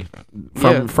the again.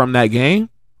 same from that game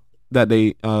that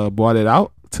they brought it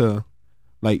out to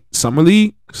like summer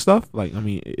league stuff. Like I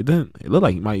mean, it didn't. It looked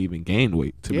like he might even gain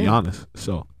weight. To be honest,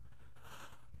 so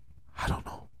I don't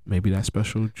know. Maybe that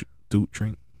special dude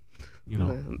drink.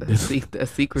 That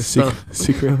secret stuff.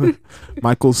 Secret.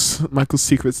 Michael's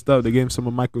secret stuff. They gave him some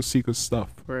of Michael's secret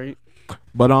stuff. Right.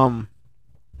 But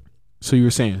so you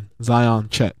were saying Zion,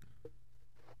 Chet.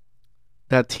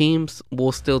 That teams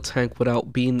will still tank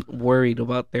without being worried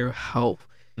about their health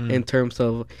in terms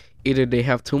of either they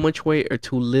have too much weight or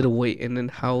too little weight, and then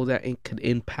how that could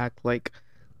impact like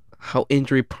how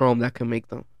injury prone that can make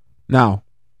them. Now,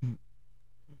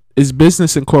 is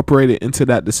business incorporated into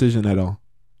that decision at all?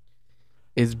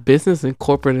 Is business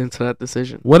incorporated into that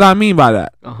decision? What I mean by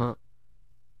that?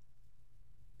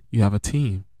 You have a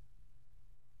team.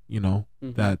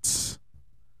 That's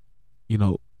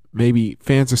maybe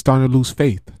fans are starting to lose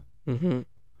faith. Your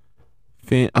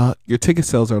ticket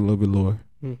sales are a little bit lower.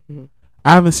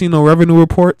 I haven't seen no revenue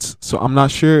reports, so I'm not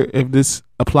sure if this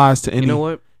applies to any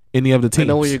of the teams. I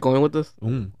know where you're going with this. I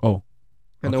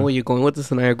know where you're going with this,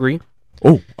 and I agree.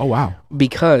 Oh wow.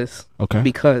 Because okay.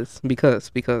 Because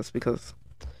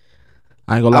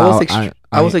I ain't gonna lie.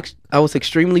 I was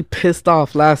extremely pissed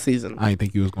off last season. I didn't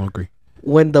think you was gonna agree.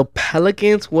 When the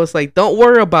Pelicans was like, don't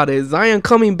worry about it. Zion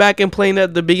coming back and playing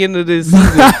at the beginning of this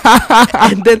season.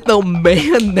 And then the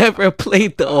man never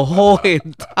played the whole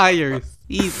entire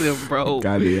season, bro.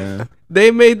 Got it, yeah. They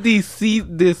made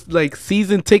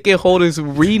season ticket holders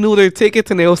renew their tickets,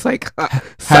 and they was like,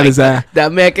 had his ass.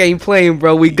 That man ain't playing,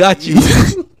 bro. We got you.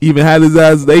 Even had his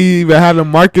ass. They even had him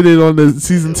marketed on the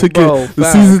season ticket, bro,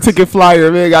 season ticket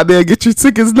flyer. Man, goddamn, get your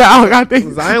tickets now.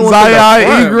 Goddamn, Zion,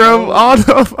 Ingram, all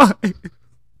the.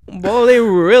 Bro, they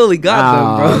really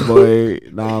got them,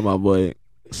 bro. My boy.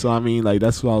 So I mean, like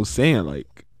that's what I was saying.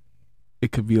 Like,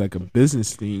 it could be like a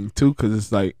business thing too, because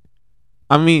it's like,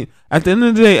 I mean, at the end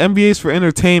of the day, NBA is for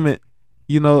entertainment.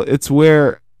 It's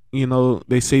where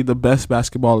they say the best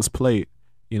basketball is played.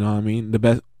 You know what I mean? The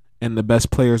best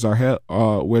players are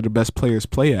where the best players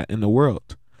play at in the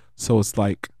world. So it's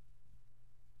like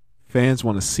fans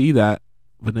want to see that,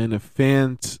 but then if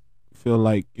fans feel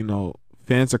like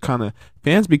fans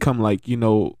become like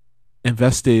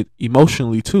invested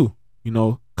emotionally too.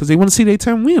 Because they want to see their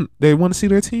team win. They want to see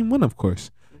their team win, of course.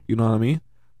 You know what I mean?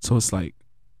 So it's like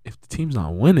if the team's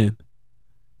not winning,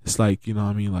 it's like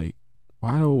like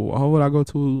why would I go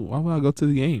to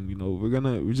the game?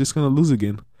 We're just gonna lose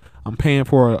again. I'm paying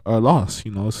for a loss,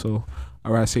 so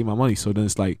I'd rather save my money. So then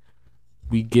it's like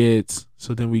we get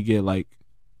like,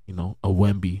 a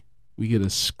Wemby. We get a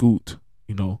Scoot,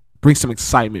 bring some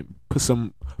excitement, put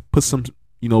some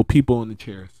people in the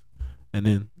chairs. And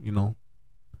then,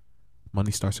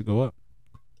 money starts to go up.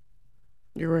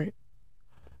 You're right.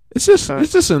 it's just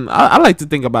I like to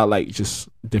think about like just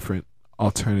different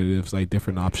alternatives, like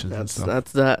different options and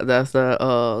stuff. That's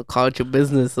that college of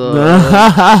business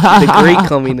degree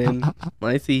coming in.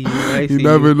 I see you. You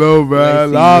never know,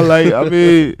 man. Like I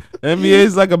mean, NBA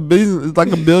is like a business. It's like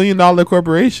 $1 billion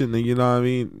corporation, and you know what I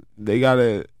mean. They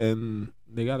gotta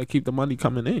keep the money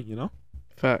coming in. You know.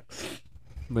 Facts.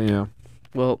 But yeah.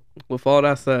 Well, with all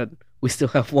that said, we still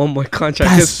have one more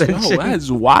contract extension.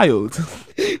 That's wild.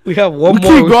 We have one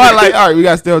more. Keep going like, all right, we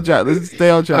got to stay on track. Let's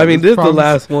stay on track. I mean, this is the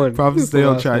last one. Promise to stay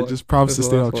on track. Just promise to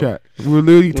stay on track. We're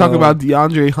literally talking about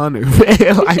DeAndre Hunter.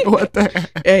 Like, what the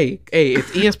heck? Hey,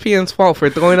 it's ESPN's fault for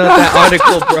throwing out that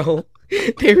article, bro.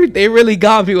 They really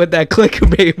got me with that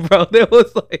clickbait, bro. They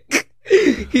was like,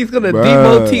 he's going to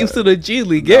demote teams to the G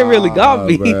League. It really got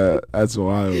me. That's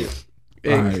wild.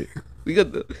 Hey, all right.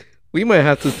 We might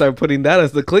have to start putting that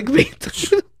as the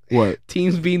clickbait. What?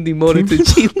 Teams being demoted to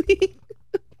G League.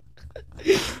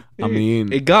 I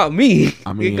mean, it got me.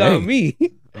 It got me.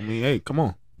 I mean, hey, come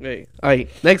on. Hey, all right.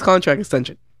 Next contract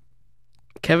extension.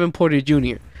 Kevin Porter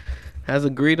Jr. has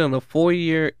agreed on a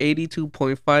 4-year,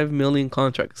 $82.5 million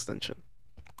contract extension.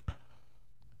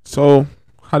 So,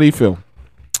 how do you feel?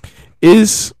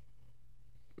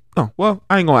 Well,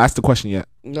 I ain't gonna ask the question yet.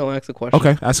 No, ask the question.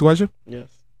 Okay, ask the question. Yes.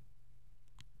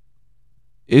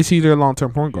 Is he their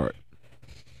long-term point guard?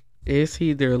 Is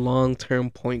he their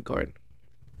long-term point guard?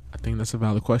 I think that's a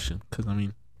valid question because I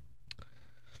mean,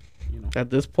 at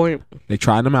this point, they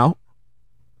tried him out.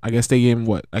 I guess they gave him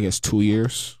 2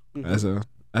 years as a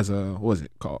what was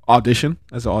it called, audition,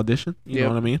 as an audition. You know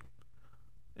what I mean?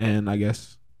 And I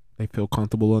guess they feel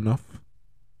comfortable enough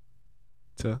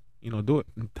to do it.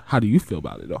 How do you feel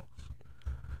about it though?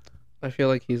 I feel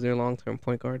like he's their long-term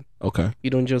point guard. Okay. You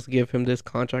don't just give him this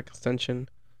contract extension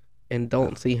and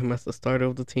don't see him as the starter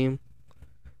of the team.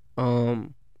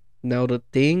 Now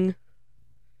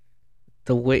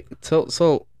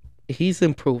so he's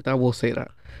improved. I will say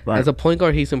that. Right. As a point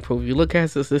guard, he's improved. You look at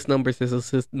his assist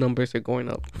numbers are going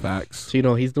up. Facts.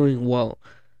 So he's doing well.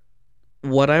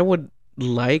 What I would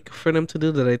like for them to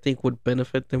do that I think would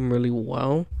benefit them really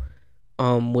well,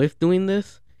 with doing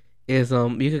this, is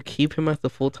you could keep him as the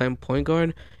full-time point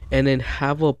guard and then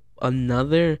have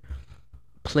another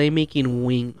playmaking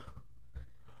wing.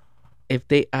 If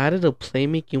they added a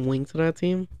playmaking wing to that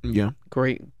team,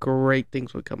 great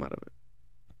things would come out of it.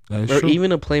 That is or true.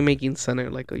 Even a playmaking center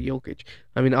like a Jokic.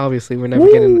 I mean, obviously we're never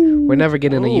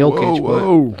getting a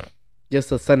Jokic, but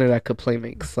just a center that could play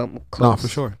make something close. No, for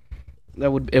sure.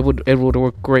 It would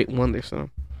work great wonders. So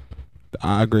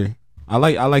I agree. I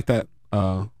like that.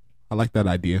 I like that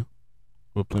idea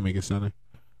with playmaking center.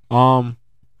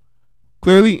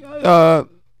 Clearly,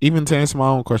 even to answer my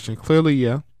own question, clearly,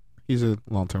 yeah, he's a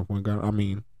long-term point guard. I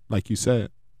mean, like you said,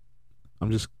 I'm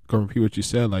just gonna repeat what you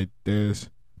said. Like, they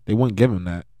wouldn't give him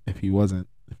that if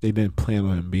they didn't plan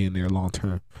on him being there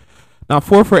long-term. Now,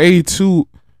 4 for 82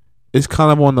 is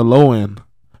kind of on the low end,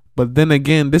 but then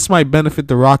again, this might benefit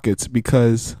the Rockets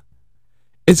because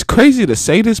it's crazy to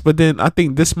say this, but then I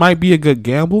think this might be a good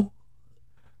gamble,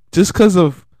 just because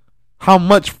of how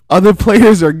much other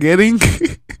players are getting.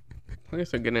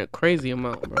 Players are getting a crazy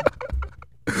amount, bro.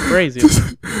 Crazy.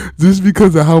 Just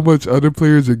because of how much other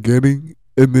players are getting,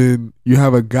 and then you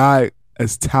have a guy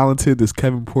as talented as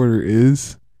Kevin Porter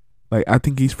is. Like, I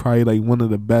think he's probably like one of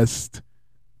the best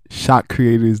shot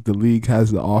creators the league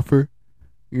has to offer.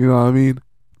 You know what I mean?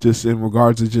 Just in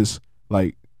regards to just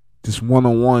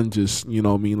one-on-one, just, you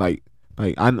know what I mean? Like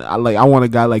I want a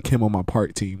guy like him on my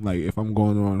park team. Like, if I'm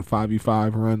going on a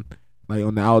 5v5 run, like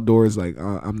on the outdoors, like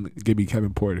give me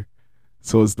Kevin Porter.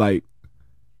 So it's like,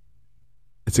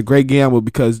 it's a great gamble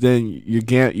because then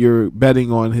you're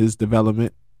betting on his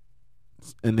development,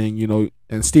 and then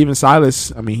and Steven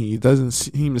Silas. I mean, he doesn't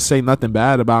seem to say nothing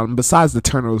bad about him besides the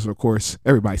turnovers. Of course,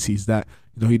 everybody sees that.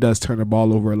 He does turn the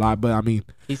ball over a lot, but I mean,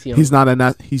 he's young. He's not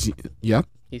a he's young.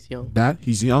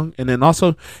 He's young, and then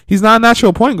also he's not a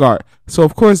natural point guard. So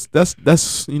of course that's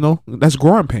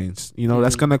growing pains.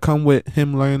 That's gonna come with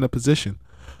him learning the position.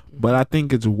 But I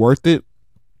think it's worth it,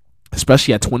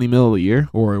 especially at $20 million a year,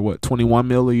 or what, $21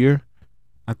 million a year.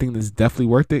 I think it's definitely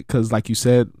worth it because, like you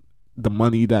said, the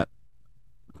money that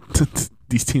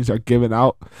these teams are giving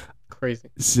out, crazy.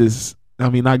 It's just, I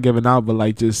mean, not giving out, but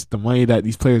like just the money that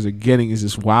these players are getting is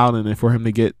just wild. And then for him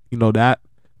to get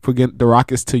for the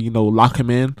Rockets to lock him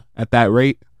in at that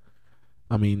rate,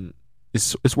 I mean,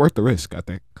 it's worth the risk, I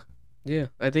think. Yeah,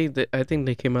 I think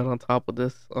they came out on top of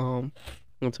this.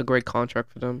 It's a great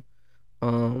contract for them.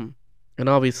 And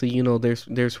obviously,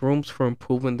 there's rooms for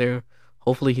improvement there.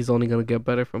 Hopefully, he's only gonna get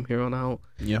better from here on out.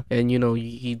 Yeah. And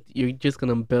you're just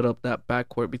gonna build up that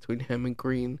backcourt between him and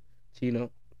Green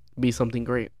to be something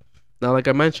great. Now, like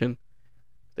I mentioned,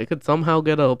 they could somehow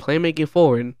get a playmaking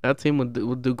forward. That team would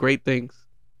do great things.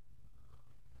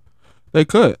 They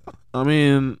could. I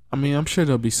mean, I'm sure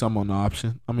there'll be some on the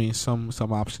option. I mean, some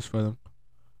options for them.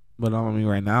 But I mean,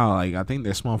 right now, like I think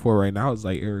their small forward right now is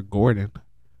like Eric Gordon,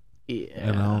 Yeah.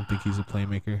 and I don't think he's a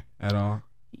playmaker at all.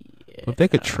 Yeah. If they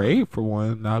could trade for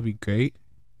one, that'd be great.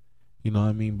 You know what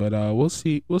I mean? But we'll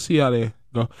see. We'll see how they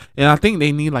go. And I think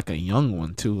they need like a young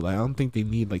one too. Like I don't think they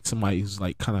need like somebody who's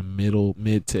like kind of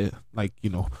mid to like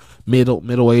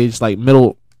middle age, like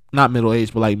not middle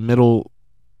age, but like middle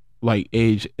like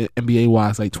age NBA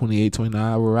wise, like 28, 29.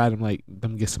 I would rather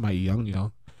them get somebody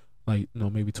young, like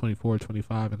maybe 24,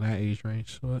 25 in that age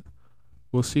range. So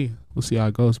we'll see. We'll see how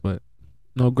it goes. But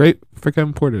no, great for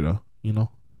Kevin Porter though.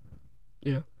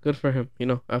 Yeah, good for him.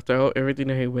 After everything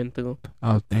that he went through.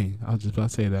 Oh dang! I was just about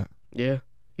to say that. Yeah,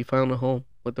 he found a home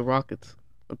with the Rockets,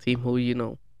 a team who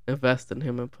invest in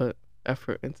him and put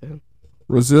effort into him.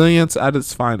 Resilience at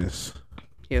its finest.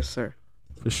 Yes, sir.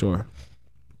 For sure.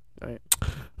 All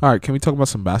right. Can we talk about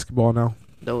some basketball now?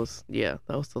 That was the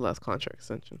last contract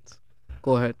extensions.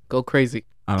 Go ahead, go crazy.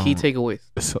 I don't Key know. takeaways,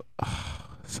 It's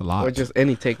a lot. or just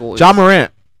any takeaways. John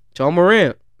Morant, John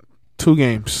Morant, 2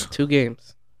 games. 2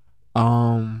 games.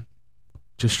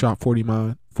 Just dropped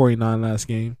 49 last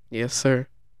game. Yes, sir.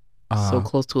 So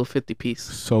close to a 50 piece.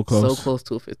 So close. So close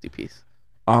to a 50 piece.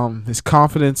 His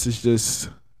confidence is just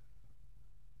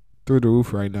through the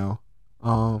roof right now.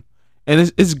 And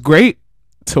it's great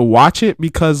to watch it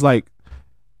because I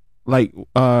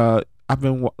was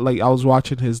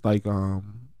watching his day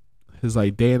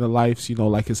in the lives,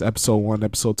 like his episode 1,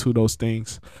 episode 2, those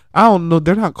things. I don't know,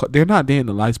 they're not day in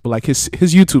the lives, but like his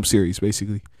YouTube series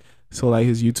basically. So like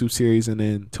his YouTube series, and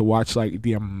then to watch like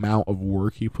the amount of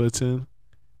work he puts in,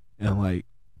 and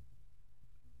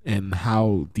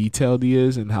how detailed he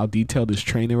is, and how detailed his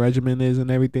training regimen is,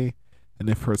 and everything, and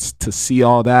then to see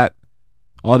all that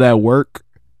work,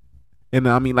 and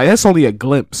I mean that's only a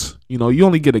glimpse. You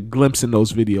only get a glimpse in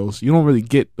those videos. You don't really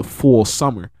get the full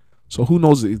summer. So who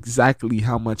knows exactly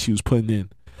how much he was putting in,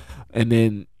 and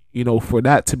then for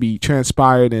that to be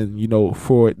transpired, and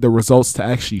for the results to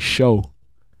actually show.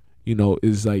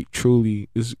 Is like truly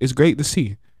is great to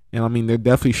see. And I mean they're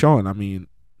definitely showing. I mean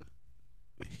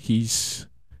he's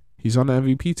on the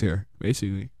MVP tier,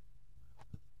 basically.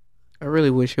 I really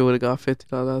wish he would have got 50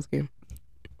 out of that game.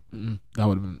 That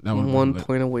would have been 1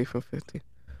 point away from 50.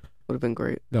 Would have been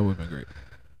great. That would have been great.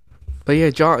 But yeah,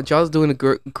 Ja's doing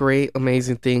great,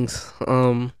 amazing things.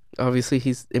 Obviously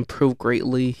he's improved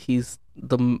greatly. He's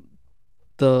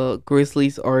the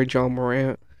Grizzlies are John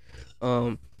Morant.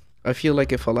 I feel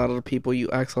like if you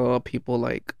ask a lot of people,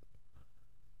 like,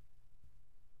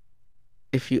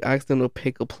 if you ask them to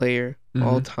pick a player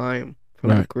all time from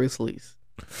the Grizzlies.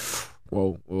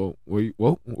 Whoa, where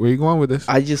you going with this?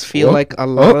 I just feel like a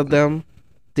lot of them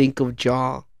think of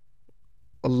Ja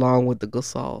along with the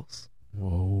Gasols.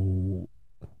 Whoa,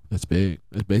 that's big.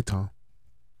 That's big time.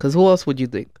 Because who else would you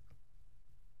think?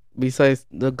 Besides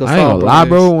the Gasol I ain't gonna lie,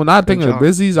 bro. When I think of the Ja.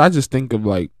 Grizzlies, I just think of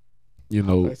like, I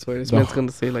swear this man's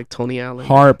gonna say like Tony Allen.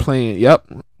 hard playing.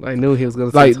 Yep. I knew he was gonna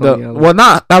say Like Tony Allen.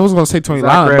 I was gonna say Tony Zach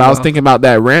Allen, but I was Randolph. thinking about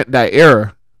that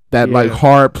era, like Yeah.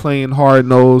 hard playing, hard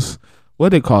nose. What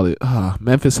they call it?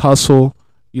 Memphis Hustle.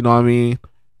 You know what I mean?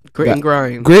 Grit and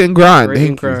grind. Grit and grind. Grit and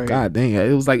Thank you. grind. God dang it!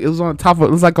 It was on top of.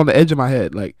 It was like on the edge of my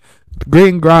head. Like grit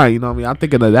and grind. You know what I mean? I'm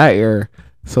thinking of that era.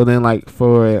 So then, like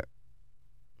for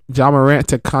John Morant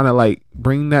to kind of like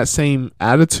bring that same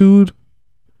attitude,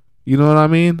 you know what I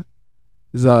mean?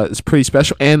 Is pretty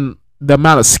special, and the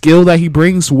amount of skill that he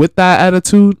brings with that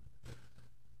attitude.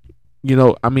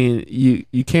 I mean,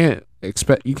 you can't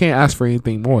ask for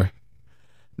anything more.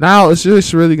 Now it's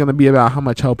just really gonna be about how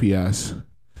much help he has,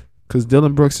 because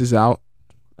Dylan Brooks is out.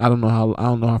 I don't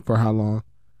know for how long.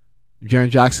 Jaren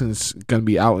Jackson's gonna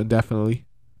be out indefinitely.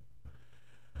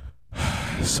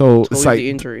 So it's like the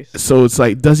injuries. So it's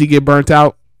like, does he get burnt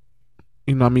out?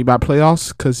 You know what I mean, by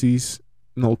playoffs, because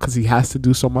he has to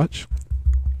do so much.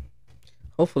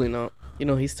 Hopefully not.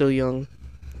 He's still young,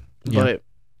 but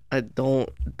I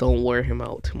don't wear him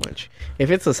out too much.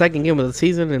 If it's the second game of the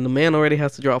season and the man already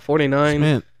has to drop 49,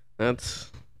 Man,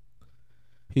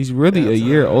 he's really a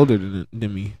year older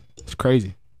than me. It's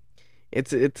crazy.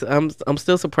 I'm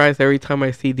still surprised every time I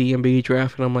see the NBA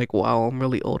draft, and I'm like, wow, I'm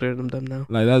really older than them now.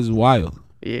 Like that's wild.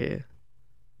 Yeah,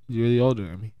 He's really older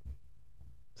than me.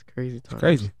 it's crazy. It's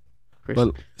crazy.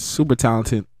 But super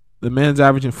talented. The man's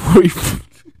averaging 40.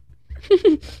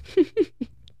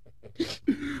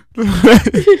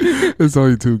 It's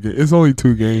only 2 games. It's only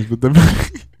 2 games, but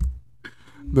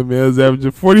the man's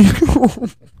averaging 40.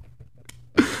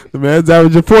 The man's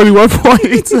averaging 41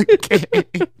 points a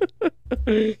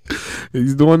game.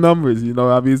 He's doing numbers, you know.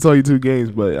 I mean, it's only 2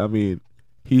 games, but I mean,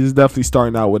 he's definitely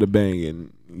starting out with a bang,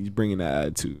 and he's bringing that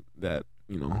attitude that,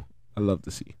 you know, I love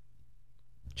to see.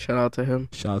 Shout out to him.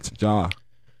 Shout out to Ja,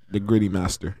 the gritty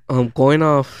master. Going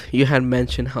off, you had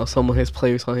mentioned how some of his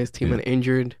players on his team are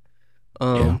injured.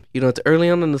 You know, it's early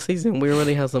on in the season. We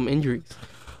already have some injuries.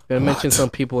 We had mentioned some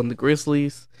people in the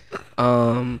Grizzlies.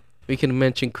 We can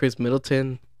mention Chris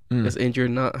Middleton is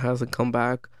injured, hasn't come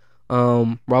back.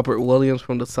 Robert Williams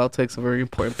from the Celtics, a very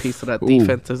important piece of that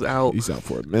defense, is out. He's out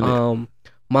for a minute.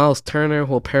 Miles Turner,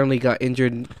 who apparently got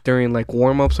injured during like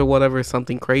warm-ups or whatever,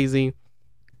 something crazy.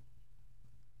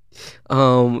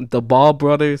 The Ball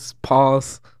brothers,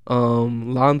 Lonzo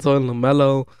and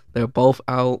LaMelo, they're both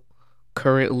out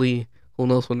currently. Who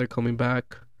knows when they're coming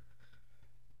back?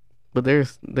 But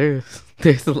there's a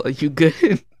lot. You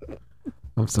good?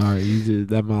 I'm sorry,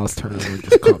 that Miles Turner one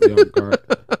just caught me off guard.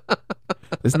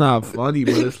 It's not funny,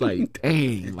 but it's like,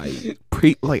 dang,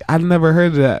 like I never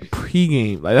heard of that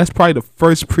pregame. Like, that's probably the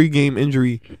first pregame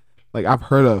injury like I've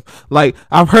heard of. Like,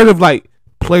 I've heard of like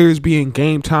players being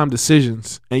game time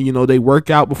decisions, and you know, they work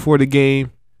out before the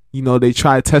game. You know, they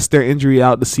try to test their injury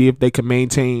out to see if they can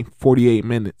maintain 48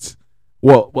 minutes.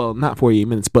 Well, not 48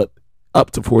 minutes, but up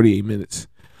to 48 minutes.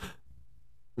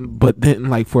 But then,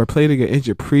 like, for a player to get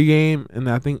injured pregame, and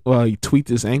I think, he tweaked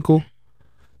his ankle.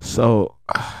 So,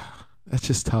 that's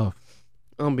just tough.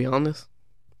 I'll be honest.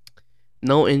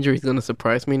 No injury is going to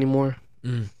surprise me anymore.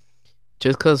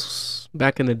 Just because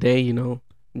back in the day, you know,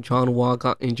 John Wall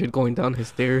got injured going down his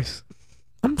stairs.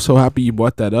 I'm so happy you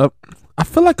brought that up. I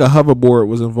feel like a hoverboard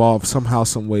was involved somehow,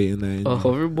 some way in that injury. A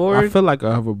hoverboard? I feel like a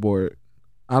hoverboard.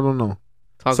 I don't know.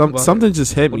 Something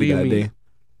just hit me that day.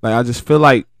 Like, I just feel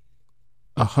like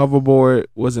a hoverboard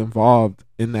was involved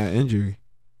in that injury.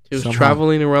 He was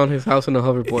traveling around his house in a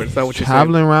hoverboard. Is that what you're saying?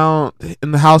 Traveling around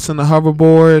in the house in a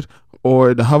hoverboard,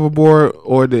 or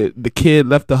the kid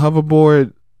left the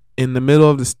hoverboard in the middle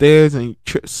of the stairs and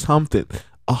tripped something.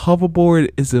 A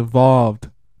hoverboard is involved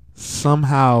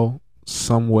somehow,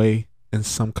 some way, in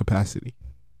some capacity.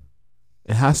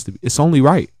 It has to be. It's only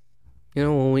right. You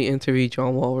know, when we interview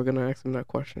John Wall, we're gonna ask him that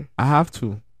question. I have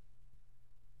to.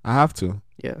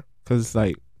 Yeah. Cause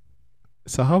like,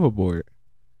 it's a hoverboard.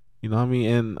 You know what I mean?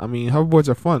 And I mean, hoverboards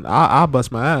are fun. I'll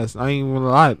bust my ass. I ain't even gonna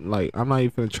lie. Like, I'm not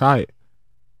even gonna try it.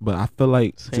 But I feel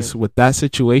like just with that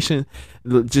situation,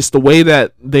 just the way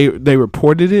that they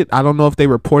reported it, I don't know if they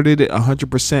reported it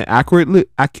 100% accurately.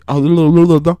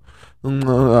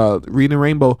 Reading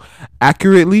Rainbow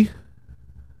accurately.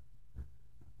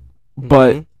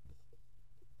 But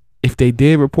if they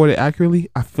did report it accurately,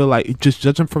 I feel like, just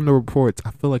judging from the reports,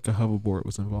 I feel like a hoverboard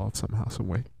was involved somehow, some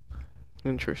way.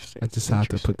 Interesting. I just have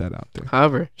to put that out there.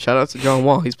 However, shout out to John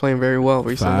Wall. He's playing very well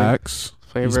recently. Facts.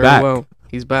 He's very well.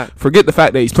 He's back. Forget the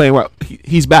fact that he's playing well.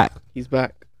 He's back. He's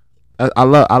back. I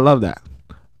love that.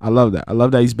 I love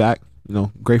that he's back. You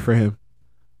know, great for him.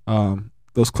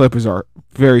 Those Clippers are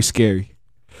very scary.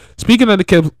 Speaking of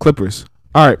the Clippers,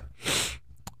 all right.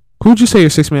 Who'd you say your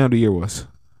 6th man of the year was?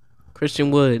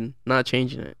 Christian Wood. Not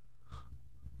changing it.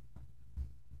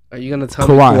 Are you gonna tell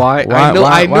Kawhi. me Kawhi?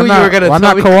 I knew you were gonna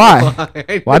tell me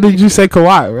Kawhi. Why did you say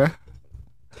Kawhi, bro?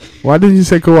 Why did you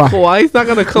say Kawhi? Kawhi's not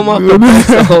gonna come off the bench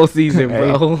the whole season,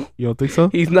 bro. Hey, you don't think so?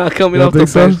 He's not coming off the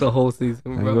bench the whole season,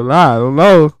 bro. I ain't gonna lie, I don't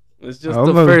know. It's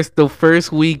just the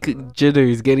first week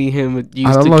jitters getting him used to.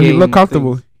 I don't know. He looked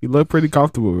comfortable. He looked pretty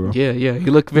comfortable, bro. Yeah. He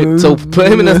looked so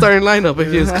put him in the starting lineup if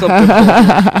he's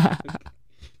comfortable.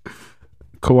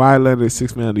 Kawhi Leonard,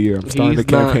 6th man of the year. I'm starting the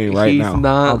campaign right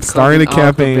now. I'm starting the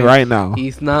campaign right now.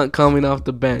 He's not coming off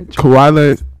the bench. Kawhi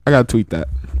Leonard, I gotta tweet that.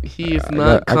 He is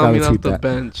not coming off the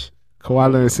bench.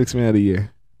 Kawhi Leonard, 6th man of the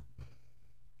year.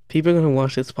 People are gonna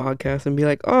watch this podcast and be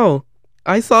like, "Oh,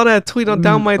 I saw that tweet on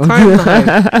down my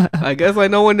timeline. I guess I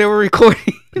know when they were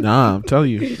recording." Nah, I'm telling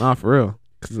you, nah, for real.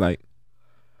 Cause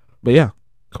but yeah,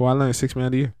 Kawhi Leonard, 6th man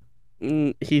of the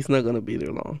year. He's not gonna be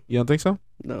there long. You don't think so?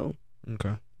 No.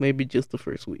 Okay. Maybe just the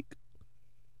first week.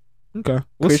 Okay.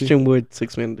 Christian Wood,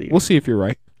 6th man of the year. We'll see if you're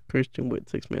right. Christian Wood,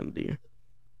 6th man of the year.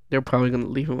 They're probably gonna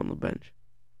leave him on the bench.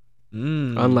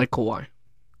 Unlike Kawhi.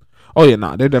 Oh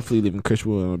yeah, they're definitely leaving Chris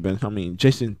Wood on the bench. I mean,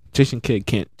 Jason Kidd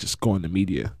can't just go in the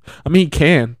media. I mean, he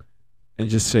can, and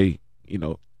just say, you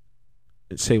know,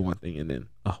 and say one thing and then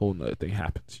a whole nother thing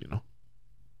happens, you know.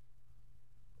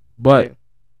 But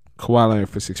Kawhi Leonard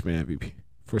for 6th man MVP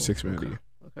for 6th man of the year.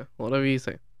 Okay, whatever you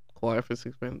say. Kawhi for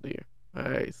 6th man of the year.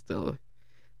 I still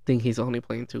think he's only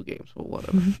playing 2 games, but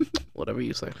whatever. Whatever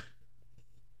you say.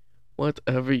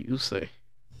 Whatever you say.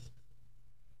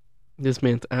 This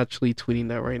man's actually tweeting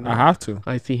that right I now. have to,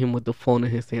 I see him with the phone in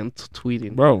his hand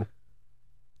tweeting. bro.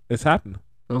 It's happening.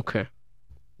 Okay.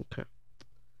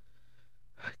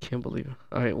 I can't believe it.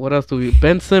 All right, what else do we?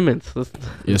 Ben Simmons.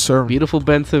 Yes, sir. Beautiful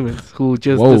Ben Simmons, who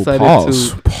just Whoa, decided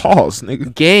pause, to pause,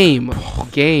 nigga.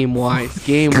 game wise.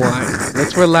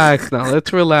 Let's relax now.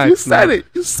 You said it.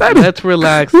 You said it. Let's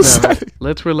relax You now. said it.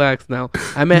 Let's relax now.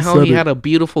 I meant You how said he it. had a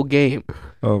beautiful game.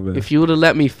 Oh man, If you would have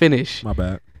let me finish, my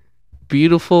bad.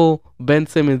 beautiful Ben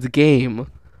Simmons game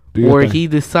Do your where thing. he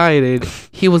decided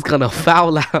he was gonna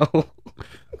foul out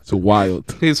It's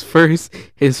wild. his first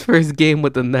game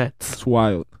with the Nets. It's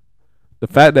wild. The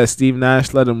fact that Steve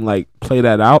Nash let him like play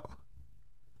that out,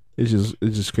 it's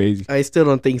just crazy. I still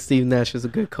don't think Steve Nash is a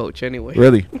good coach anyway.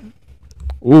 Really.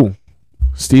 Ooh,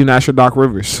 Steve Nash or Doc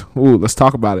Rivers. Ooh, let's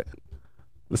talk about it.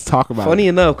 Funny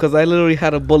enough, because I literally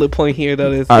had a bullet point here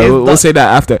that is All right, is we'll Doc- say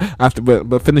that after,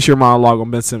 but finish your monologue on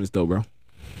Ben Simmons though, bro.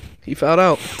 he fouled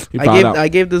out. He fouled out. I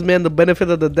gave this man the benefit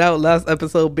of the doubt last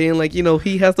episode, being like,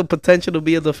 he has the potential to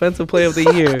be a defensive player of the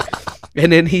year,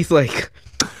 and then he's like,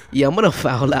 yeah, I'm gonna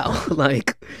foul out.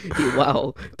 Like,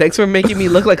 wow, thanks for making me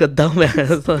look like a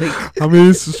dumbass. Like, I mean,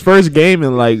 it's his first game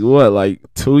in like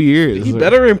 2 years. he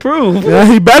better improve. Yeah,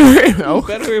 he better. You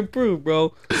better improve,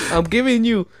 bro. I'm giving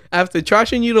you, after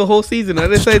trashing you the whole season, I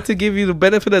decided to give you the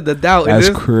benefit of the doubt. That's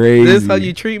and crazy. This is how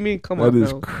you treat me? Come on That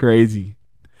is now. crazy.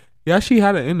 Yeah, she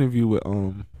had an interview with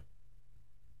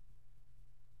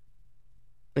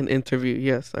An interview,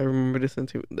 yes. I remember this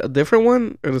interview. A different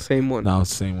one or the same one? No,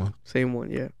 it's the same one. Same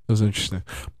one, yeah. It was interesting.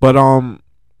 But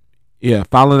yeah,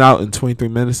 fouling out in 23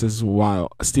 minutes is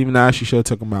wild. Stephen Nash, you should have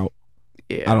took him out.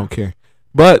 Yeah. I don't care.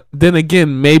 But then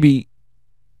again, maybe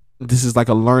this is like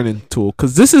a learning tool,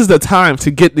 because this is the time to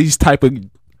get these type of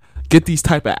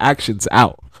actions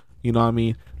out. You know what I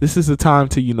mean? This is the time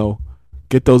to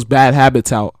get those bad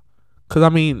habits out. Because I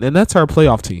mean, the Nets are a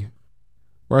playoff team,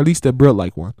 or at least they're built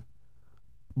like one.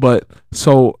 But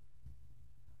so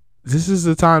this is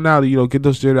the time now to get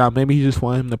those dirt out. Maybe he just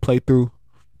want him to play through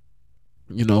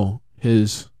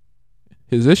his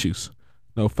issues,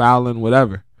 fouling,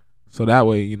 whatever. So that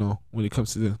way, when it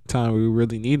comes to the time we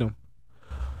really need him,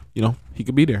 he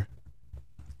could be there.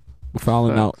 But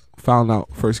fouling out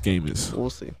first game is We'll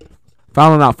see.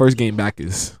 fouling out first game back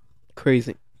is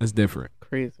Crazy. that's different.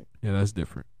 Crazy. Yeah, that's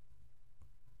different.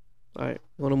 All right.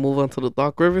 You want to move on to the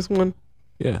Doc Rivers one?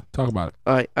 Yeah, talk about it.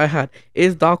 All right.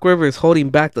 Is Doc Rivers holding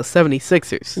back the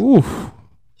 76ers? Oof.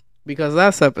 Because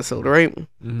last episode, right?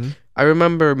 Mm-hmm. I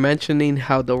remember mentioning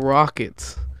how the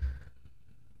Rockets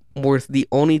were the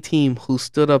only team who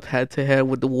stood up head to head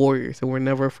with the Warriors and were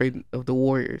never afraid of the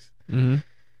Warriors. Mm-hmm.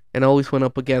 And always went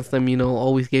up against them,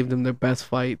 always gave them their best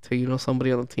fight till,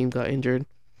 somebody on the team got injured.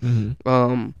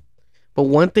 Mm-hmm. But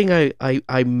one thing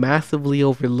I massively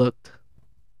overlooked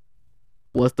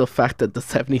was the fact that the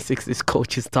 76ers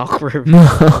coach is Doc Rivers,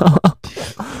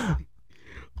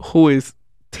 who is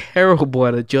terrible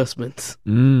at adjustments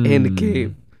in the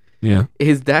game. Yeah.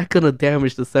 Is that going to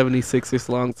damage the 76ers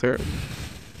long term?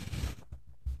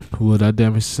 Will that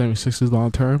damage the 76ers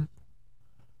long term?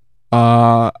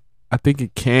 I think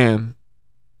it can.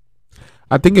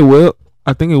 I think it will.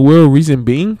 Reason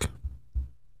being,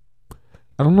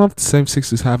 I don't know if the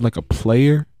 76ers have like a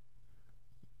player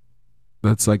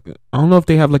that's like, I don't know if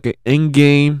they have like an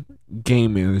in-game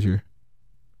game manager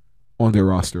on their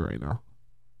roster right now.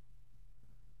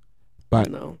 But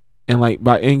No. and like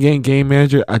by in-game game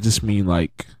manager, I just mean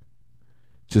like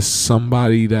just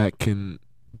somebody that can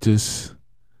just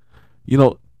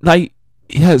like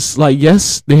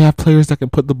yes, they have players that can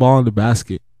put the ball in the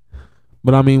basket.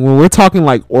 But I mean, when we're talking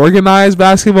like organized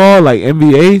basketball, like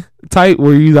NBA type,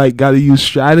 where you like got to use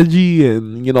strategy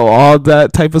and all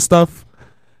that type of stuff,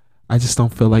 I just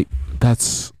don't feel like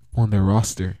that's on their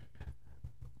roster.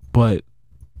 But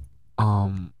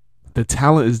the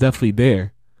talent is definitely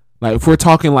there. Like if we're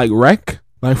talking like rec,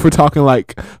 like if we're talking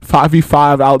like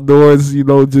 5v5 outdoors,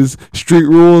 just street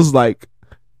rules, like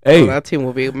hey, that team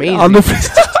will be amazing. on the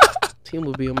Team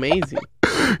will be amazing.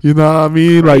 You know what I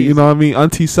mean? Like, Crazy.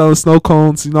 Auntie selling snow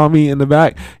cones, in the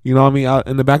back, out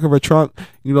in the back of her trunk,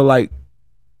 like,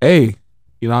 hey,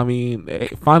 hey,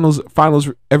 finals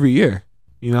every year,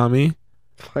 you know what I mean?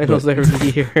 Finals every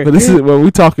year. But this is what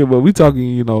we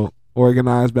talking,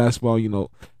 organized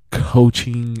basketball,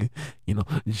 coaching,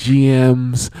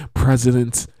 GMs,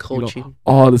 presidents, coaching.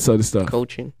 all this other stuff.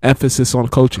 Coaching. Emphasis on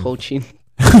coaching. Coaching.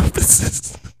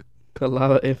 Emphasis. A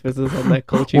lot of emphasis on that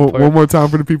coaching part. One more time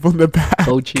for the people in the back.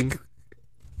 Coaching.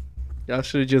 Y'all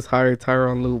should have just hired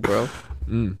Tyronn Lue, bro.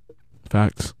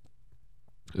 Facts.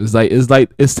 Is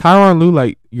Tyronn Lue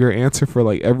like your answer for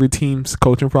like every team's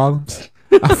coaching problems?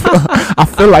 I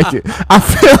feel like it. I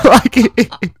feel like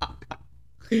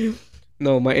it.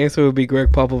 No, my answer would be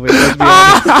Greg Popovich. Let's be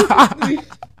honest.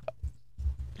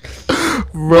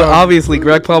 Bro, obviously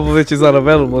Greg Popovich is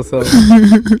unavailable, so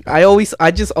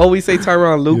I just always say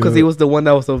Tyronn Lue because he was the one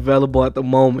that was available at the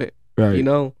moment. Right. You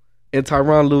know? And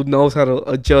Tyronn Lue knows how to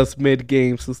adjust mid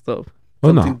games and stuff.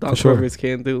 Well, Something no, Doc for sure. Rivers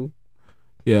can't do.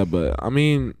 Yeah, but I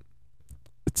mean,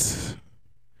 it's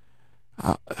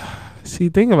see,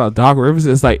 thing about Doc Rivers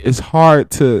is like it's hard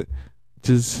to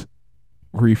just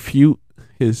refute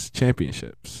his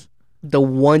championships. The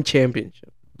one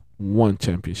championship. One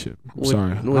championship. I'm With-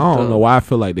 sorry, I with don't the- know why I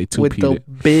feel like they With the two-peated.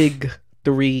 big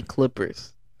 3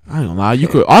 Clippers. I don't lie. You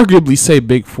could arguably say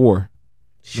Big Four.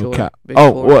 Sure. No cap. Big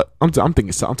Oh, four. what? I'm talking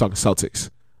Celtics.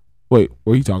 Wait,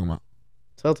 what are you talking about?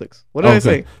 Celtics. What did I Okay.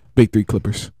 say? Big Three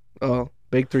Clippers. Oh,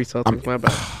 big 3 Celtics. My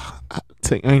bad.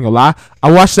 I ain't gonna lie.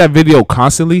 I watch that video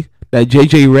constantly. That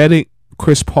JJ Redick,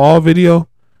 Chris Paul video,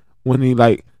 when he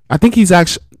I think he's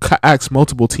asked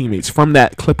multiple teammates from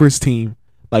that Clippers team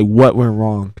what went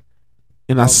wrong,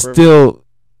 and I still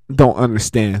don't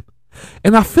understand.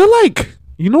 And I feel like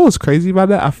what's crazy about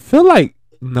that? I feel like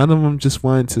none of them just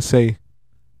wanted to say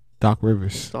Doc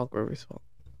Rivers. Doc Rivers' fault.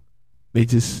 They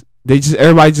just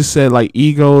everybody just said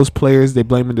egos, players. They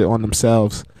blamed it on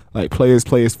themselves. Players.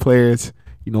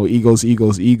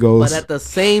 Egos. But at the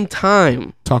same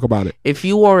time, Talk about it. if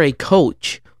you are a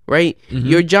coach, right, Mhm.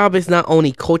 your job is not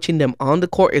only coaching them on the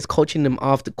court, it's coaching them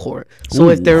off the court. So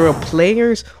if there are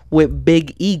players with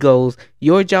big egos,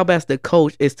 your job as the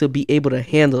coach is to be able to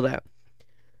handle that.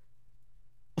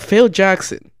 Phil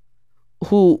Jackson,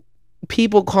 who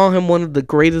people call him one of the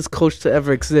greatest coaches to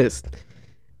ever exist,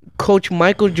 coached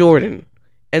Michael Jordan,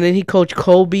 and then he coached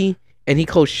Kobe, and he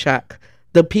coached Shaq.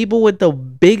 The people with the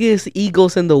biggest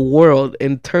egos in the world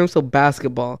in terms of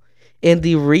basketball. And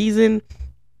the reason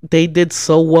they did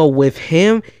so well with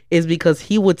him is because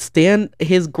he would stand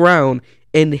his ground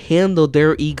and handle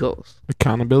their egos.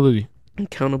 Accountability.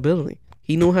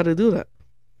 He knew how to do that.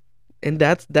 And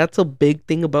that's a big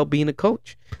thing about being a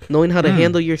coach. Knowing how to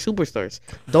handle your superstars.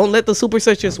 Don't let the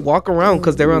superstars just walk around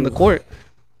because they're on the court.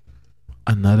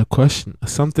 Another question.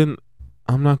 Something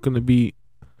I'm not gonna be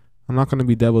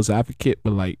devil's advocate,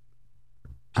 but I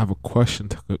have a question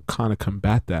to kind of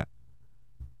combat that.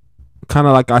 Kind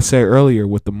of like I said earlier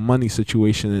with the money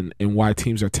situation and why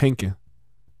teams are tanking.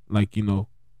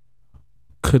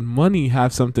 Could money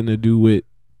have something to do with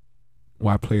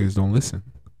why players don't listen?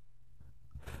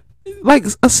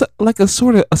 A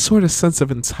sort of sense of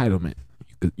entitlement,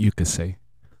 you could say.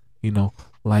 I'm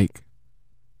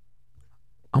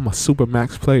a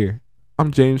supermax player.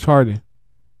 I'm James Harden.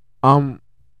 I'm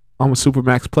a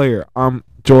supermax player. I'm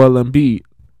Joel Embiid.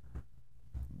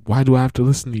 Why do I have to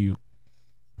listen to you?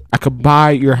 I could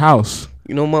buy your house.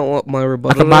 You know what my I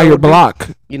rebuttal could to buy that your would be? block.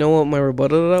 You know what my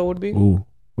rebuttal to that would be? Ooh,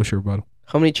 what's your rebuttal?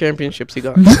 How many championships he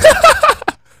got?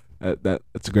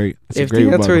 That's great. That's If a great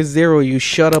the answer rebuttal. is 0, you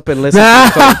shut up and listen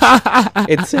to the coach.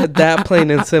 It said that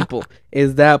plain and simple.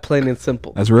 Is that plain and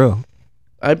simple? That's real.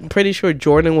 I'm pretty sure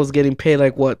Jordan was getting paid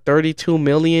 $32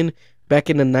 million back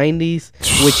in the 90s,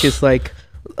 which is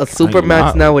a super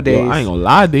max nowadays. Yo, I ain't gonna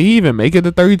lie. Did he even make it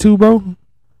to 32, bro?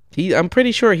 I'm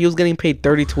pretty sure he was getting paid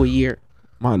 32 a year.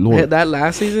 My lord. That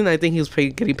last season, I think he was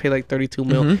getting paid 32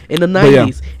 mil Mhm. in the But yeah.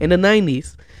 90s. In the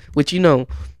 90s, which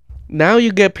now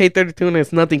you get paid 32 and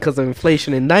it's nothing because of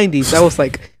inflation. In 90s, that was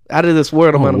out of this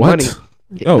world amount of what? money.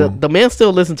 Yo. The man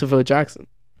still listened to Phil Jackson.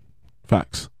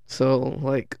 Facts. So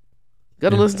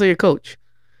gotta Yeah. listen to your coach.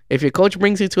 If your coach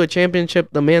brings you to a championship,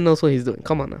 the man knows what he's doing.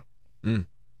 Come on now.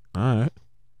 All right.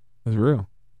 That's real.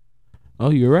 Oh,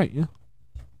 you're right. Yeah.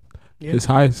 Yeah. His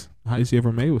highest he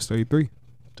ever made was 33,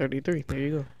 33. There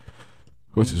you go.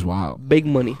 which is wild. Big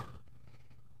money.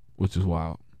 Which is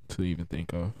wild to even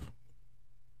think of.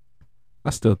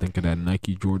 I still think of that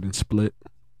Nike Jordan split.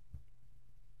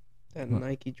 That What?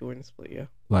 Nike Jordan split, yeah.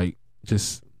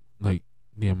 Just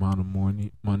the amount of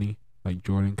money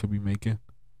Jordan could be making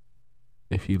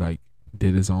if he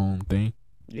did his own thing.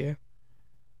 Yeah.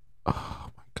 Oh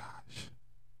my gosh.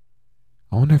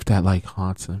 I wonder if that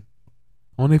haunts him.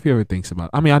 I wonder if he ever thinks about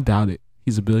it. I mean, I doubt it.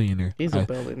 He's a billionaire. He's a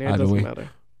billionaire. It either doesn't way. matter.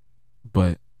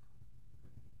 But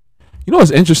you know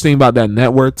what's interesting about that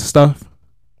net worth stuff?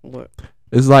 What?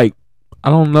 It's I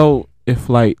don't know if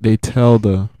they tell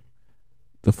the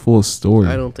full story.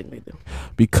 I don't think they do.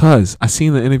 Because I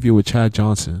seen the interview with Chad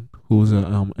Johnson, who was a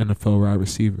NFL wide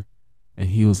receiver, and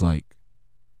he was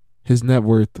his net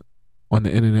worth on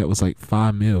the internet was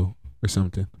 $5 million or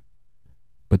something.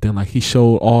 But then he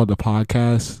showed all the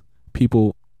podcast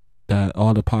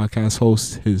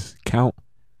hosts his count.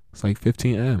 It's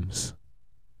 15 M's.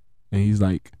 and he's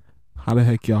like, "How the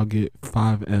heck y'all get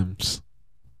 5 M's?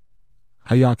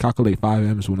 How y'all calculate 5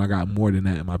 M's when I got more than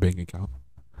that in my bank account?"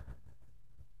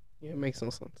 Yeah, it makes no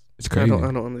sense. It's crazy.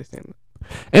 I don't understand it.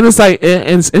 And it's like,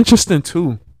 and it's interesting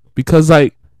too, because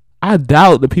like, I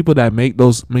doubt the people that make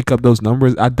up those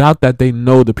numbers. I doubt that they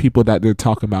know the people that they're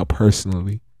talking about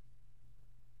personally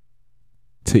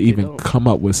to even don't. come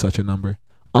up with such a number,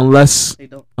 unless They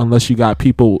don't. you got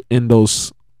people in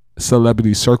those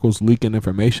celebrity circles leaking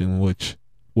information, which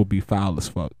will be foul as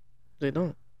fuck. They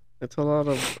don't. It's a lot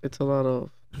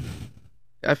of.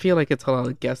 I feel like it's a lot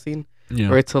of guessing, Yeah.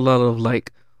 or it's a lot of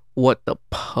like what the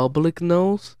public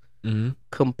knows Mm-hmm.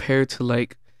 compared to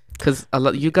like, because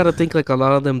you gotta think like a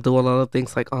lot of them do a lot of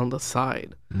things like on the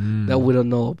side that we don't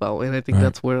know about, and I think Right.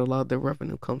 that's where a lot of their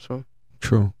revenue comes from.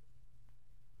 True.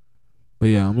 But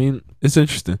yeah, I mean, it's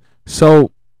interesting.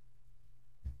 So,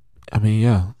 I mean,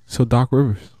 yeah. So Doc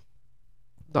Rivers.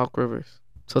 Doc Rivers.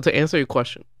 So to answer your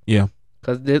question, Yeah.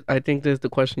 because I think this is the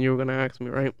question you were gonna ask me,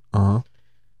 right? Uh huh.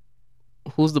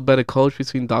 Who's the better coach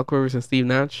between Doc Rivers and Steve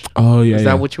Nash? Oh yeah. Is yeah.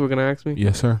 that what you were gonna ask me?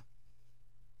 Yes, sir.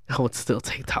 I would still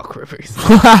take Doc Rivers.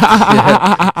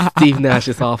 Steve Nash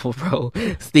is awful, bro.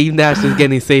 Steve Nash is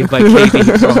getting saved by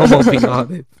KD, bro. I'm gonna be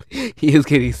honest. He is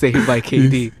getting saved by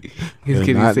KD. He's Yeah,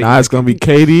 getting saved. now it's gonna be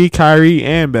KD, Kyrie,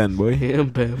 and Ben, boy. him,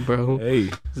 Ben, bro. Hey,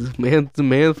 The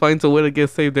man finds a way to get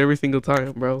saved every single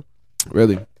time, bro.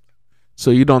 really?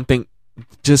 So you don't think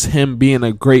just him being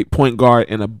a great point guard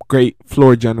and a great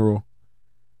floor general,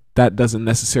 that doesn't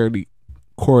necessarily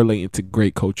correlate into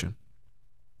great coaching?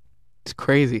 It's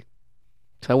crazy.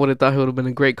 So I would have thought he would have been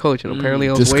a great coach, and apparently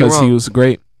I was just way because wrong. he was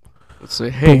great. So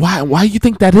hey, But why you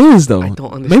think that is though? I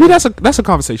don't understand. Maybe that's a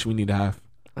conversation we need to have.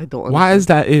 I don't understand. Why is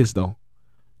that though?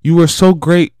 You were so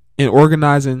great in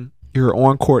organizing your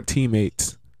on court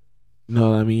teammates. You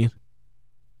know what I mean?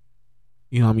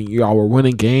 Y'all were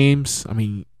winning games. I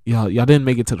mean, y'all didn't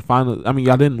make it to the final. I mean,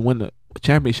 y'all didn't win the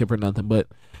championship or nothing, but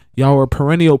y'all were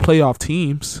perennial playoff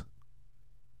teams.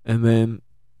 And then,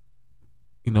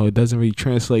 it doesn't really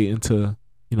translate into,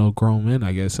 grown men,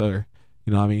 I guess, or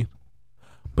you know what I mean?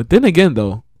 But then again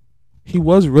though, he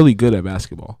was really good at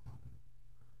basketball.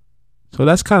 So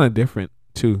that's kind of different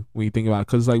too when you think about it,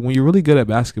 because like when you're really good at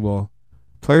basketball,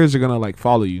 players are gonna like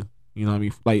follow you. You know what I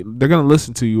mean? Like they're gonna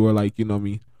listen to you, or like you know what I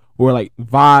mean, or like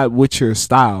vibe with your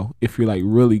style if you're like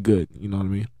really good. You know what I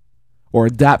mean? Or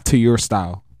adapt to your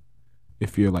style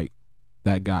if you're like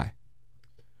that guy.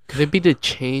 Could it be the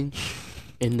change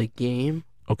in the game?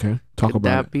 Okay, talk Could about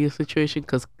that it. be a situation?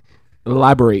 Because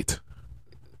Elaborate.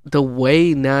 the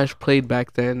way Nash played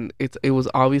back then, it was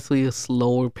obviously a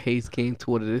slower paced game to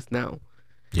what it is now.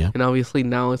 Yeah. And obviously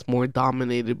now it's more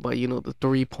dominated by, the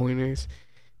 3-pointers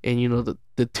and,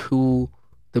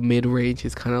 the mid range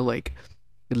is kind of like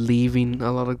leaving.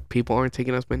 A lot of people aren't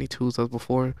taking as many twos as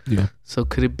before. Yeah. So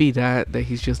could it be that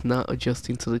he's just not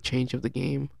adjusting to the change of the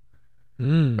game?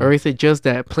 Mm. Or is it just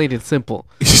that plain and simple?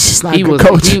 He's just not He a good was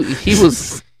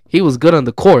coach. he was good on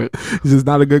the court, He's just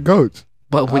not a good coach.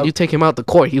 but when you take him out the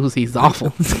court, he's awful.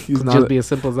 He's Could not. just be as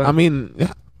simple as that. I mean,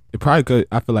 yeah, it probably could.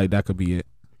 I feel like that could be it.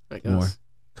 I guess. More.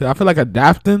 Cause I feel like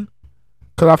adapting.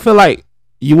 Cause I feel like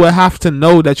you would have to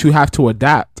know that you have to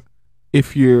adapt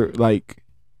if you're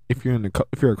if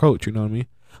you're a coach. You know what I mean?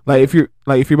 Like if you're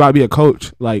about to be a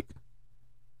coach, like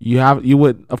you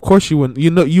would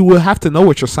have to know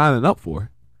what you're signing up for.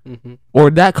 Mm-hmm.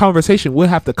 Or that conversation would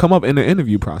have to come up in the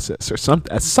interview process or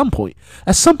at some point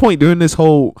during this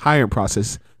whole hiring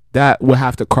process. That would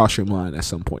have to cross your mind at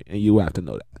some point, and you would have to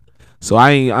know that. So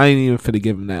I ain't even finna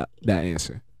give him that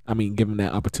answer. I mean, give him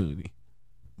that opportunity.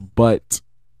 But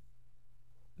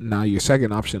now your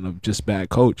second option of just bad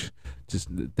coach,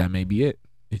 that may be it.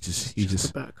 He just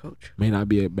a bad coach. may not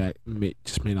be may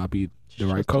not be the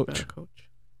right Just a coach. bad coach.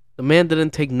 The man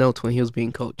didn't take notes when he was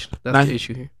being coached. That's Nah, the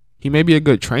issue here. He may be a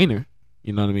good trainer,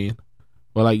 you know what I mean?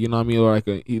 Or like, you know what I mean, or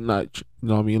like he's not, you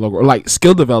know what I mean, or like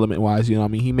skill development wise, you know what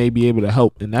I mean, he may be able to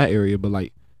help in that area, but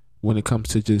like when it comes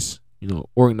to just,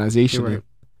 organization You're right.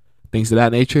 and things of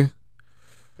that nature,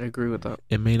 I agree with that.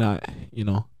 it may not, you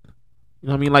know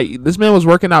what I mean? Like this man was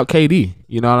working out KD,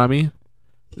 you know what I mean?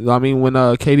 You know what I mean, when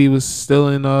KD was still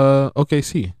in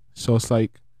OKC. So it's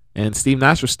like, and Steve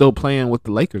Nash was still playing with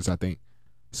the Lakers, I think.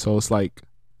 So it's like,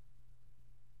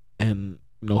 and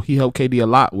he helped KD a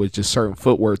lot with just certain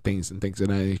footwork things and things of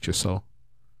that nature. So,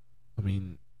 I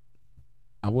mean,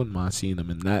 I wouldn't mind seeing him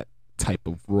in that type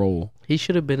of role. He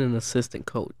should have been an assistant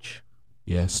coach.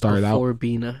 Yeah, started out before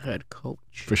being a head coach.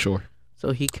 for sure.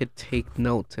 So he could take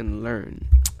notes and learn.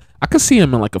 I could see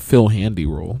him in like a Phil Handy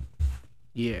role.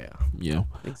 Yeah,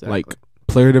 exactly. Like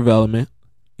player development.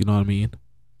 You know what I mean?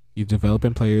 You're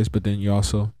developing players, but then you're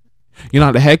also, you're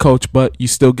not the head coach, but you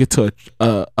still get to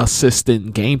assist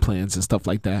in game plans and stuff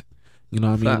like that. You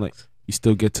know what I mean? Like Facts. you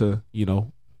still get to, you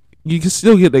know, you can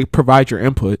still get to provide your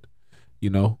input, you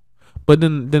know. But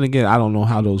then again, I don't know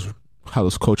how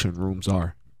those coaching rooms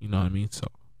are. You know what I mean? So,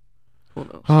 Who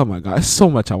knows? oh my God, it's so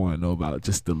much I want to know about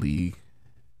just the league.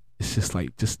 It's just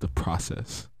like just the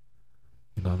process.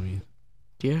 You know what I mean?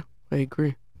 Yeah, I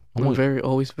agree. I want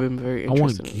Always been very I want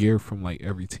interested. in it. gear from like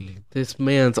every team. This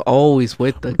man's always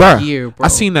with the Bruh, gear, bro. I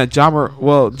seen that John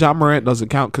Morant doesn't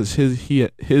count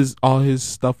because all his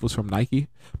stuff was from Nike.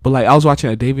 But like I was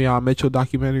watching a Davion Mitchell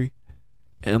documentary,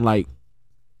 and like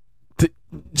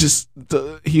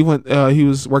he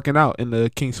was working out in the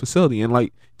Kings facility and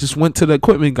like just went to the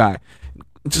equipment guy,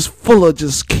 just full of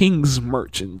just Kings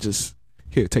merch and just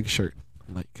here take a shirt.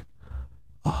 I'm like,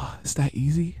 oh, it's that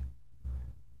easy.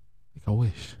 Like I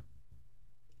wish.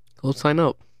 Go sign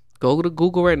up. Go to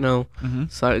Google right now.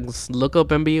 Look up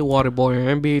NBA Waterboy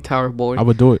or NBA Tower Boy I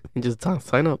would do it. and just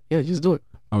sign up. Yeah, just do it.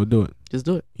 I would do it. Just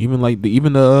do it. Even like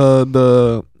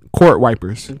the court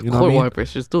wipers. You know what I Court mean?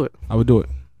 wipers. Just do it. I would do it.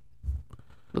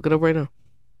 Look it up right now.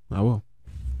 I will.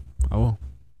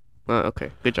 Okay.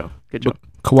 Good job. Good job.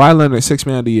 Kawhi Leonard, 6th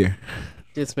man of the year.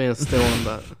 This man's still on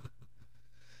that.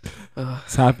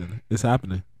 It's happening. It's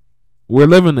happening. We're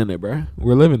living in it, bruh.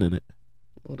 We're living in it.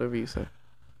 Whatever you say.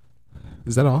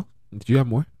 Is that all? Do you have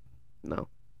more? No.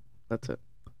 That's it.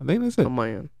 I think that's it. On my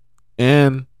end.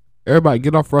 And everybody,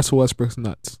 get off Russell Westbrook's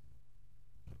nuts.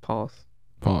 Pause.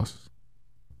 Pause.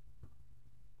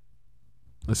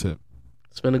 That's it.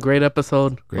 It's been a great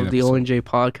episode Great of the episode. ONJ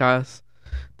podcast.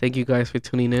 Thank you guys for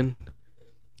tuning in.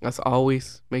 As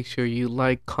always, make sure you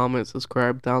like, comment,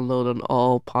 subscribe, download on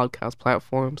all podcast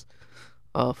platforms.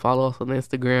 Follow us on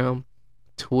Instagram,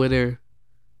 Twitter,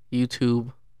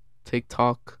 YouTube,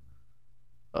 TikTok.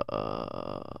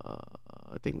 I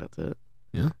think that's it.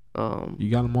 Yeah. You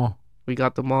got them all. We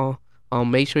got them all.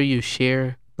 Make sure you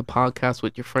share the podcast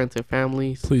with your friends and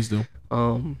families. Please do.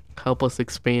 Help us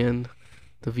expand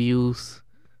the views.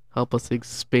 Help us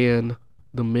expand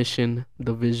the mission,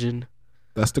 the vision.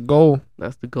 That's the goal.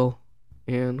 That's the goal.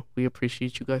 And we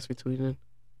appreciate you guys for tuning in.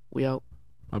 We out.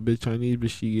 My bitch Chinese,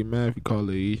 but she get mad if you call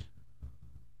her Asian.